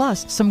TRICARE,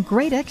 plus some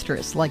great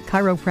extras like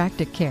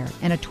chiropractic care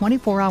and a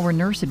 24-hour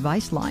nurse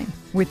advice line.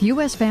 With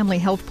U.S. Family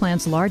Health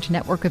Plan's large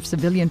network of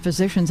civilian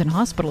physicians and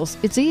hospitals,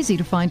 it's easy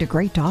to find a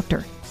great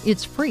doctor.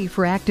 It's free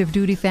for active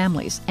duty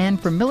families,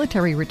 and for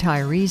military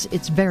retirees,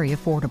 it's very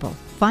affordable.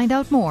 Find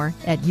out more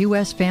at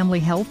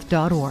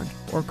usfamilyhealth.org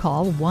or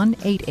call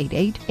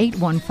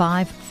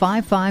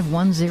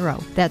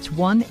 1-888-815-5510. That's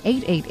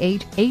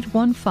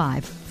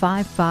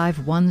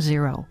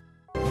 1-888-815-5510.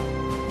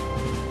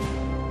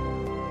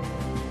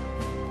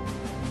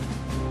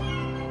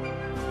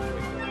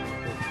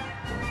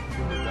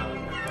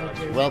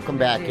 Welcome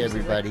back,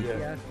 everybody.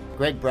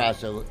 Greg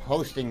Brasso,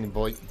 hosting the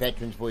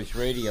Veterans Voice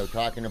Radio,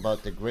 talking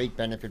about the great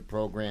benefit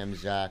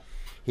programs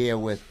here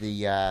with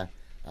the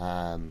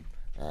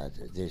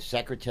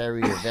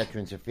Secretary of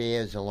Veterans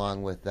Affairs,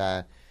 along with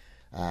a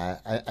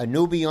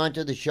newbie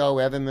onto the show,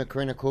 Evan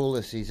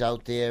McCrinacoulis. He's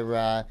out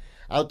there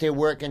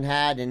working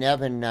hard. And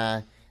Evan,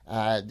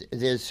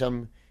 there's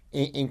some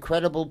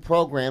incredible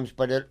programs,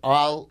 but it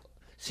all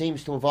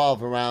seems to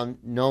evolve around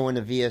knowing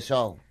a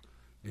VSO.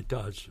 It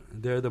does.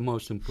 They're the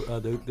most.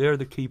 They're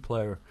the key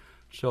player.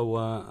 So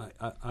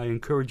I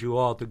encourage you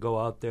all to go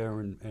out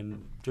there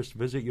and just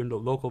visit your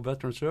local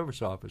Veteran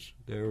Service Office.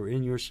 They're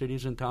in your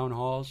cities and town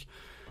halls,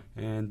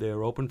 and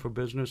they're open for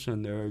business,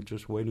 and they're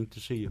just waiting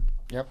to see you.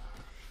 Yep.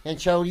 And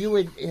so you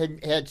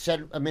had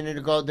said a minute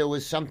ago there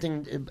was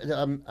something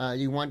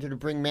you wanted to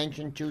bring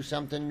mention to,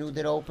 something new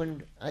that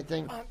opened, I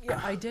think? Yeah,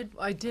 I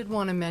did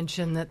want to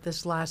mention that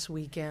this last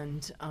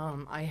weekend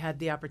I had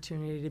the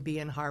opportunity to be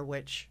in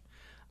Harwich.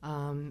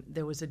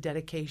 There was a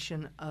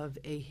dedication of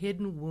a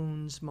Hidden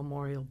Wounds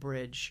Memorial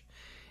Bridge.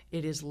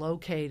 It is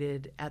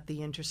located at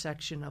the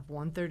intersection of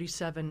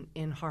 137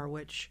 in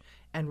Harwich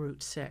and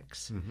Route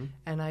 6. Mm-hmm.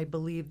 And I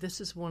believe this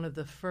is one of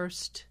the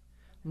first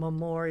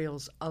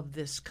memorials of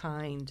this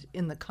kind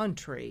in the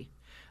country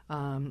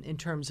in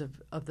terms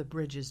of the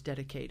bridges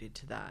dedicated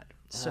to that.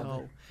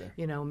 So,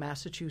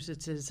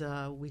 Massachusetts is,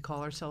 we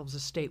call ourselves a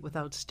state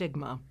without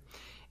stigma.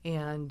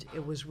 And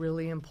it was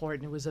really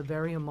important. It was a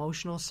very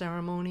emotional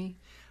ceremony,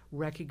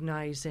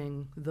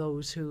 recognizing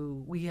those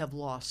who we have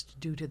lost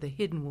due to the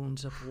hidden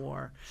wounds of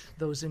war,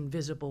 those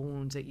invisible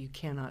wounds that you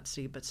cannot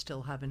see but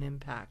still have an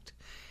impact.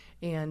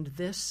 And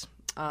this,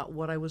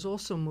 what I was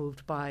also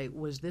moved by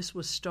was this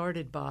was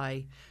started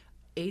by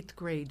 8th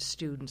grade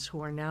students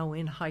who are now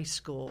in high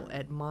school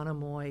at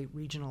Monomoy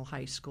Regional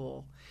High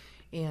School.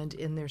 And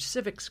in their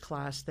civics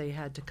class, they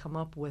had to come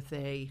up with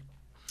they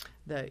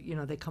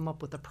come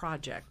up with a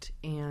project,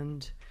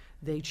 and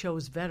they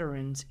chose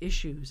veterans'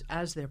 issues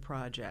as their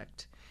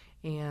project.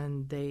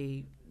 And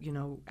they,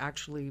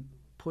 actually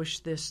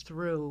pushed this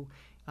through.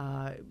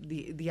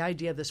 The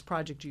idea of this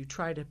project, you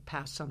try to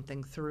pass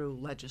something through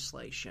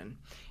legislation.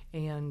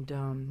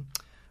 And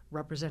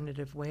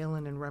Representative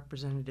Whalen and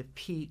Representative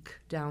Peake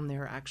down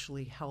there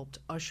actually helped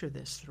usher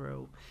this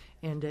through.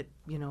 And it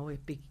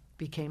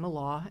became a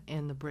law,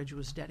 and the bridge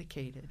was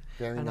dedicated.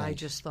 Very and nice. I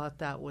just thought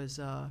that was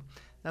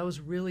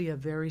really a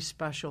very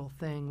special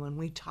thing. When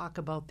we talk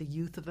about the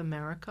youth of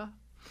America,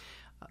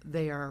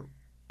 they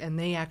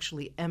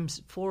actually,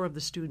 4 of the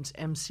students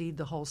emceed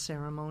the whole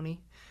ceremony.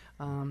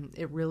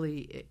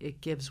 It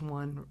gives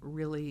one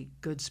really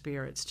good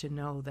spirits to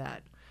know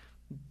that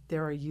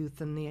there are youth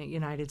in the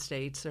United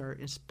States, or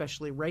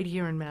especially right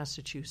here in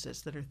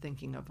Massachusetts, that are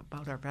thinking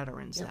about our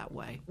veterans that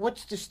way.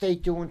 What's the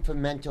state doing for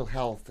mental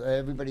health?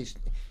 Everybody's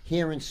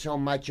hearing so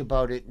much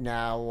about it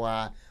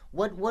now.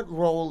 What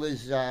role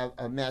is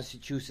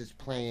Massachusetts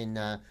playing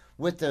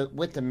with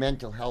the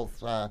mental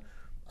health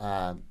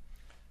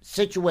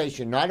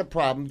situation? Not a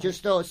problem,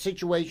 just a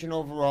situation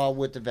overall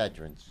with the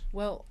veterans.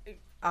 Well,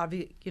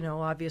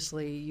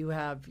 obviously you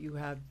have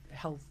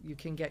health. You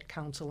can get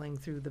counseling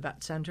through the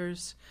vet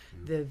centers,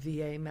 the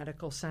VA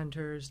medical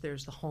centers.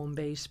 There's the home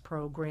base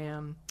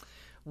program.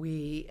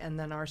 And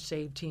then our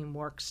SAVE team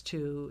works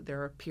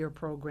there are peer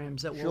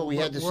programs that we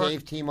had the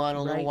SAVE team on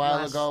a little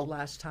while ago.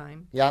 Last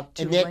time. Yep,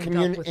 and they're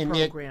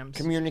programs.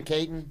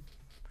 communicating.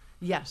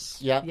 Yes.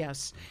 Yep.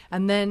 Yes.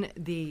 And then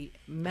the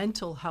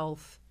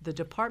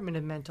Department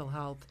of Mental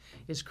Health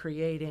is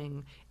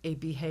creating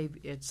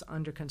it's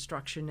under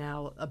construction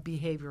now, a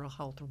behavioral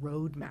health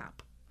roadmap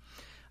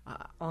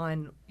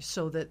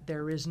so that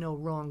there is no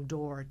wrong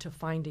door to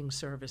finding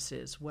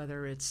services,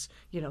 whether it's,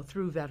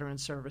 through veteran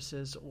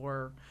services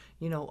or,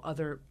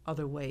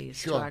 other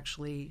ways to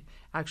actually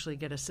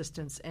get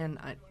assistance. And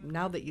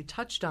now that you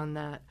touched on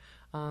that,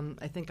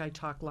 I think I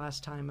talked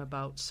last time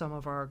about some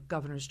of our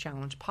Governor's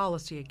Challenge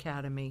Policy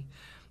Academy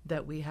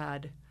that we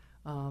had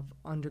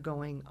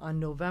undergoing on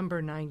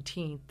November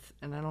 19th,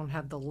 and I don't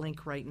have the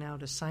link right now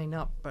to sign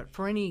up, but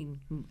for any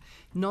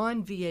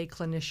non-VA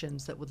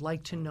clinicians that would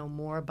like to know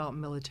more about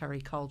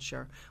military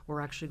culture,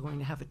 we're actually going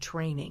to have a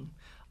training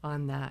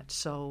on that.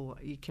 So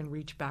you can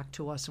reach back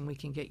to us and we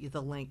can get you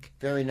the link.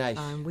 Very nice.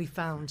 We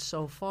found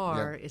so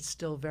far it's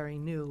still very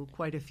new.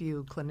 Quite a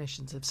few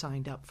clinicians have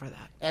signed up for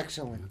that.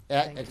 Excellent.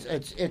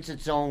 It's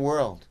its own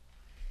world.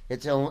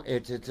 It's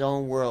its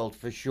own world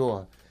for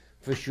sure.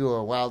 For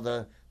sure. While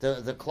the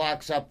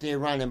clock's up there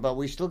running, but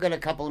we still got a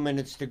couple of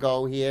minutes to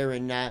go here.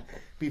 And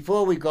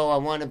before we go, I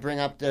want to bring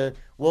up the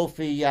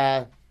Wolfie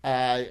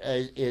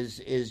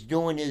is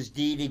doing his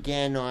deed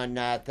again on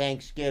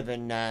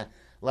Thanksgiving.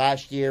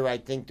 Last year, I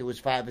think there was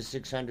 500 or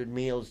 600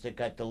 meals that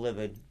got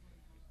delivered.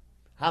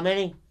 How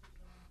many?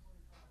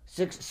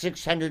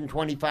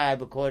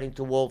 625, according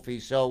to Wolfie.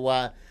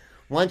 So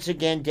once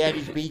again,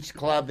 Daddy's Beach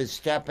Club is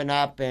stepping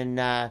up, and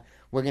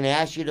we're going to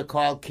ask you to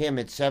call Kim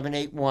at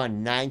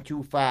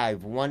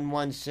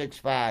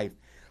 781-925-1165.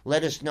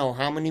 Let us know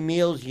how many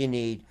meals you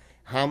need,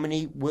 how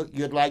many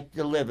you'd like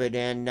delivered,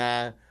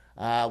 and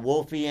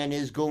Wolfie and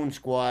his goon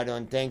squad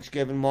on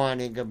Thanksgiving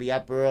morning going to be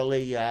up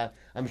early.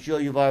 I'm sure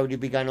you've already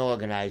begun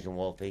organizing,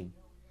 Wolfie.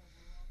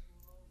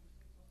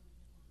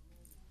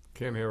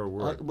 Can't hear a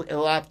word.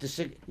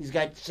 He's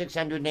got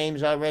 600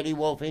 names already,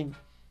 Wolfie.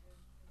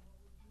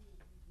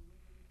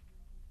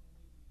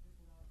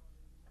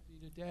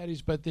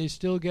 Daddies, but they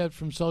still get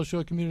from South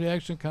Shore Community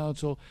Action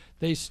Council,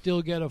 they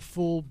still get a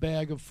full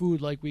bag of food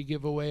like we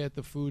give away at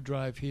the food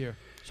drive here.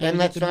 So and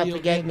let's not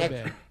forget,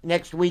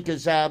 next week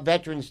is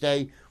Veterans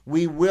Day.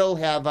 We will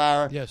have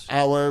our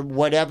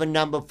whatever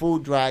number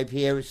food drive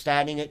here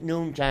starting at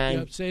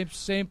noontime. Yep,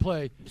 same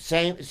play.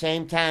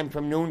 Same time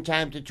from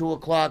noontime to 2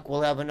 o'clock.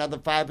 We'll have another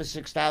 5,000 or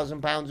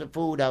 6,000 pounds of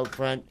food out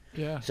front.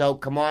 Yeah. So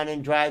come on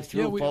and drive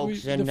through,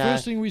 folks. The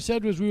first thing we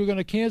said was we were going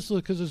to cancel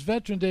it because it's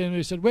Veteran Day, and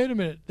they said, "Wait a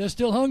minute, they're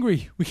still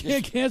hungry. We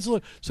can't cancel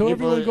it." So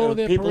everyone go to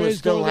their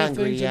parades, go to their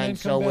things, and then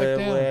come back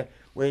down.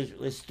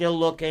 We're still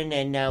looking,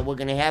 and we're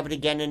going to have it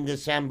again in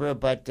December.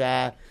 But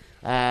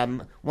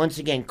once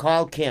again,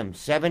 call Kim,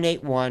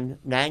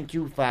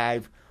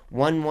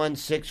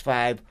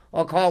 781-925-1165,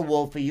 or call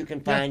Wolfie. You can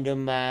find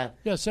him.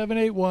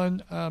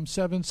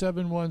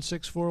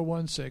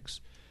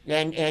 781-771-6416.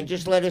 And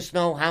just let us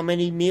know how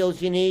many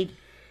meals you need.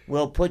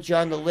 We'll put you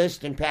on the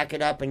list and pack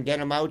it up and get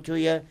them out to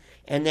you.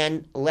 And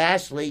then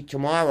lastly,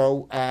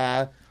 tomorrow,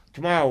 right,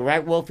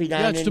 Wolfie?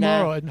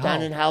 Tomorrow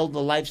down in Hull,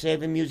 the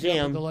Lifesaving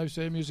Museum. The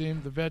Lifesaving Museum,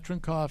 the Veteran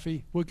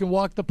Coffee. We can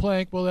walk the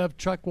plank. We'll have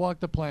Chuck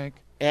walk the plank.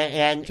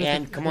 And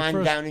come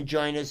on down and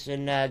join us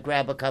and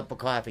grab a cup of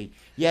coffee.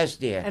 Yes,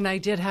 dear. And I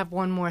did have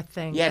one more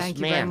thing. Yes, Thank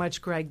you very much,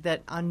 Greg.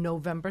 That on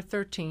November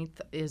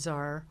 13th is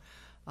our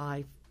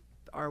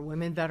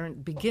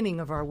beginning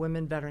of our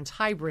Women Veterans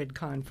Hybrid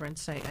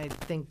Conference. I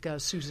think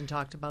Susan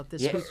talked about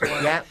this before.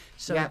 Yep.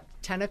 So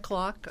 10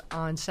 o'clock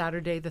on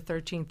Saturday, the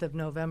 13th of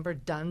November,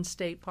 Dunn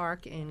State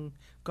Park in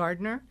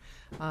Gardner.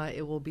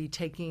 It will be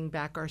taking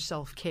back our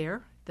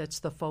self-care. That's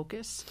the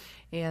focus.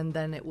 And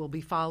then it will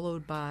be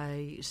followed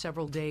by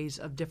several days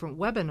of different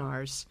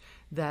webinars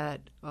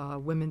that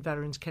women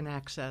veterans can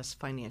access,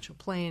 financial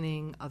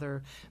planning,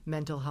 other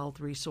mental health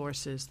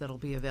resources that'll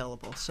be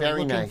available. So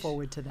looking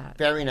forward to that.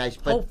 Very nice.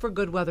 Hope for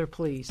good weather,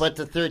 please. But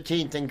the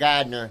 13th in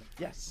Gardner.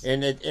 Yes.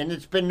 And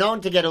it's been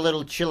known to get a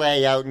little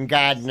chilly out in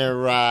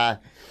Gardner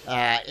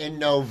in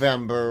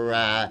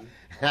November.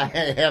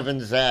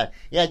 Heavens,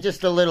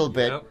 just a little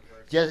bit. Yep.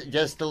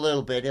 Just a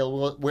little bit.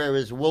 He'll wear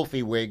his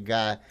Wolfie wig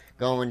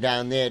going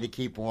down there to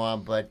keep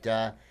warm. But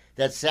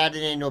that's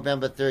Saturday,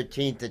 November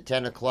 13th at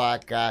 10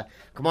 o'clock.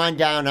 Come on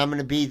down. I'm going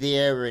to be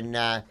there, and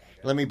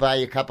let me buy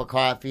you a cup of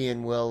coffee,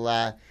 and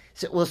we'll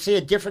see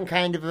a different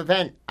kind of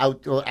event.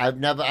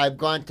 I've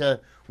gone to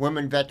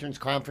women veterans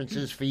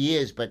conferences for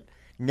years, but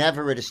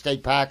never at a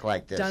state park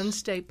like this. Dunn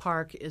State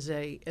Park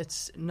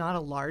it's not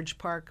a large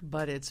park,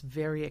 but it's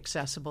very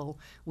accessible.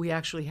 We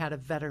actually had a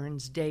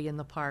Veterans Day in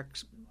the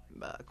parks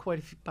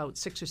about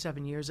 6 or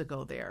 7 years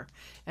ago there,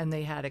 and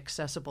they had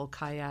accessible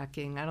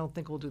kayaking. I don't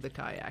think we'll do the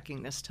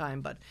kayaking this time,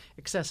 but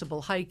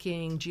accessible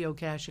hiking,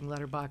 geocaching,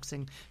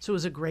 letterboxing. So it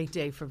was a great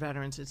day for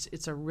veterans.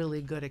 It's a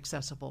really good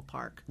accessible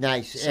park.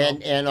 Nice, so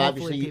and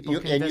obviously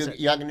you're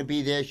going to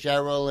be there,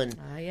 Cheryl, and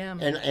I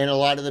am, and a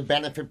lot of the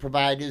benefit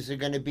providers are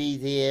going to be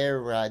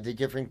there. The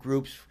different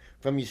groups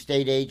from your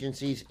state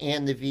agencies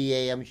and the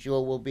VA, I'm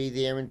sure, will be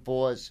there in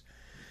force.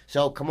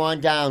 So come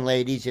on down,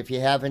 ladies. If you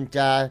haven't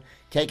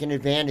taken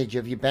advantage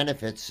of your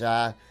benefits,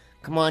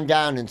 come on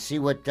down and see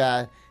what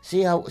the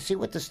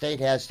state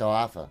has to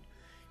offer.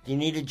 Do you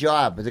need a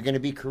job? Are there going to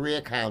be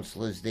career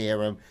counselors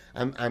there?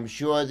 I'm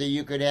sure that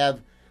you could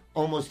have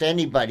almost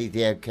anybody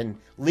there can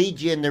lead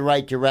you in the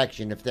right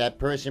direction. If that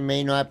person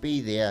may not be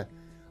there,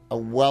 a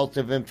wealth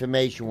of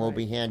information will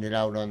be handed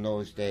out on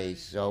those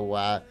days.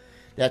 So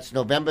that's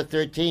November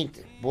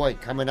 13th. Boy,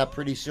 coming up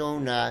pretty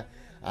soon.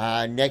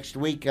 Next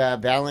week,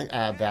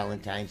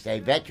 Valentine's Day,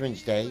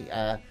 Veterans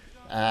Day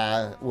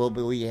will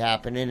be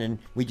happening. And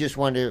we just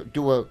want to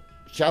do a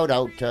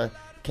shout-out to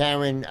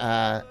Karen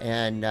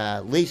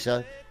and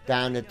Lisa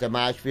down at the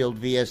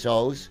Marshfield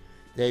VSOs.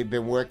 They've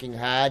been working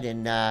hard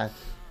and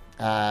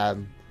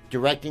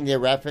directing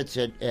their efforts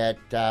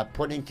at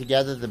putting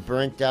together the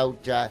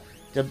burnt-out,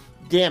 the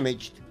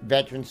damaged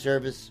veterans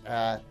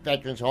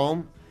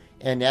home,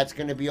 and that's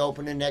going to be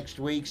opening next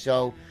week.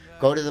 So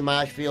go to the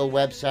Marshfield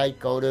website,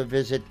 go to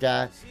visit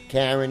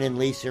Karen and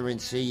Lisa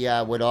and see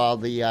what all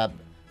the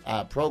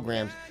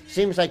programs.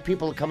 Seems like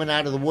people are coming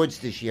out of the woods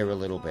this year a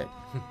little bit.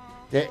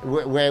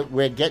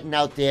 We're getting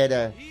out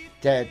there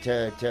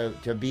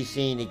to be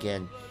seen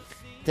again.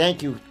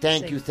 Thank you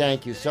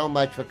so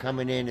much for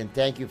coming in, and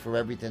thank you for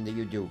everything that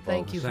you do, folks.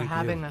 Thank you for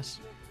having us.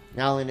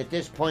 Now, and at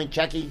this point,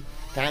 Chucky,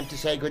 time to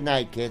say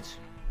goodnight, kids.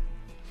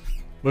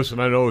 Listen,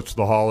 I know it's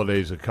the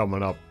holidays are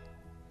coming up.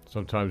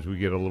 Sometimes we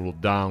get a little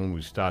down.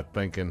 We start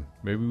thinking.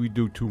 Maybe we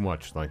do too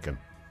much thinking.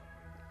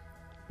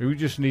 Maybe we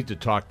just need to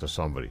talk to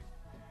somebody.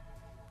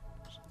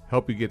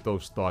 Help you get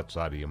those thoughts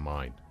out of your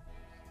mind.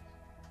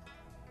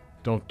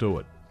 Don't do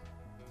it.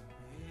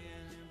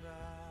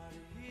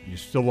 You're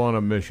still on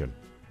a mission.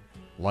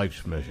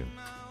 Life's mission.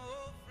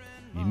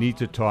 You need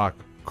to talk.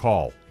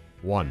 Call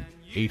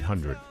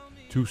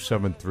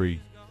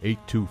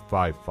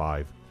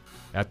 1-800-273-8255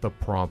 at the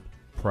prompt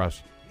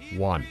press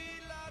 1.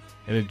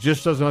 And it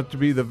just doesn't have to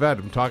be the vet.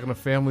 I'm talking to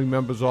family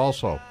members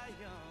also.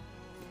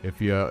 If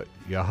your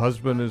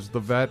husband is the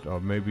vet, or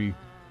maybe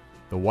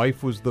the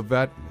wife was the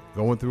vet,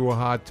 going through a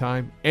hard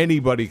time,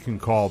 anybody can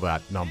call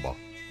that number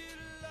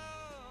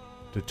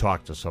to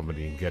talk to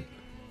somebody and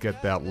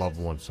get that loved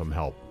one some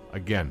help.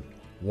 Again,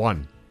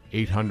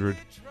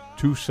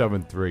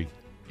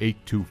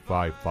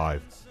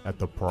 1-800-273-8255 at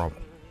the prompt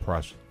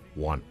press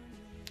 1.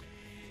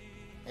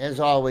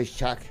 As always,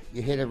 Chuck,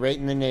 you hit it right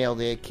in the nail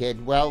there,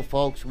 kid. Well,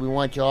 folks, we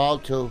want you all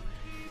to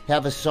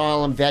have a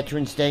solemn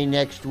Veterans Day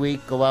next week.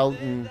 Go out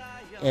and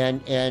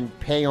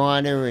pay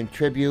honor and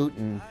tribute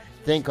and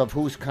think of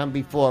who's come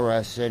before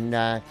us. And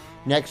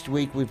next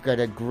week we've got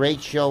a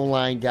great show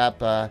lined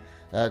up.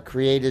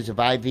 Creators of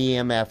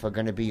IVMF are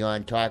going to be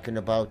on talking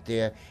about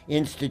their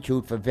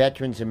Institute for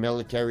Veterans and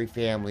Military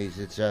Families.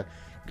 It's a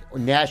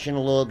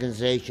national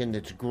organization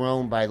that's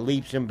grown by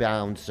leaps and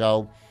bounds.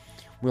 So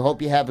we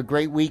hope you have a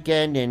great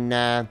weekend,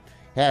 and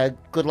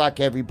good luck,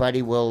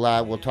 everybody.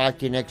 We'll talk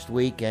to you next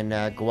week, and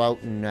go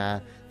out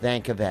and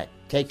thank a vet.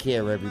 Take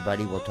care,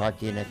 everybody. We'll talk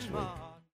to you next week.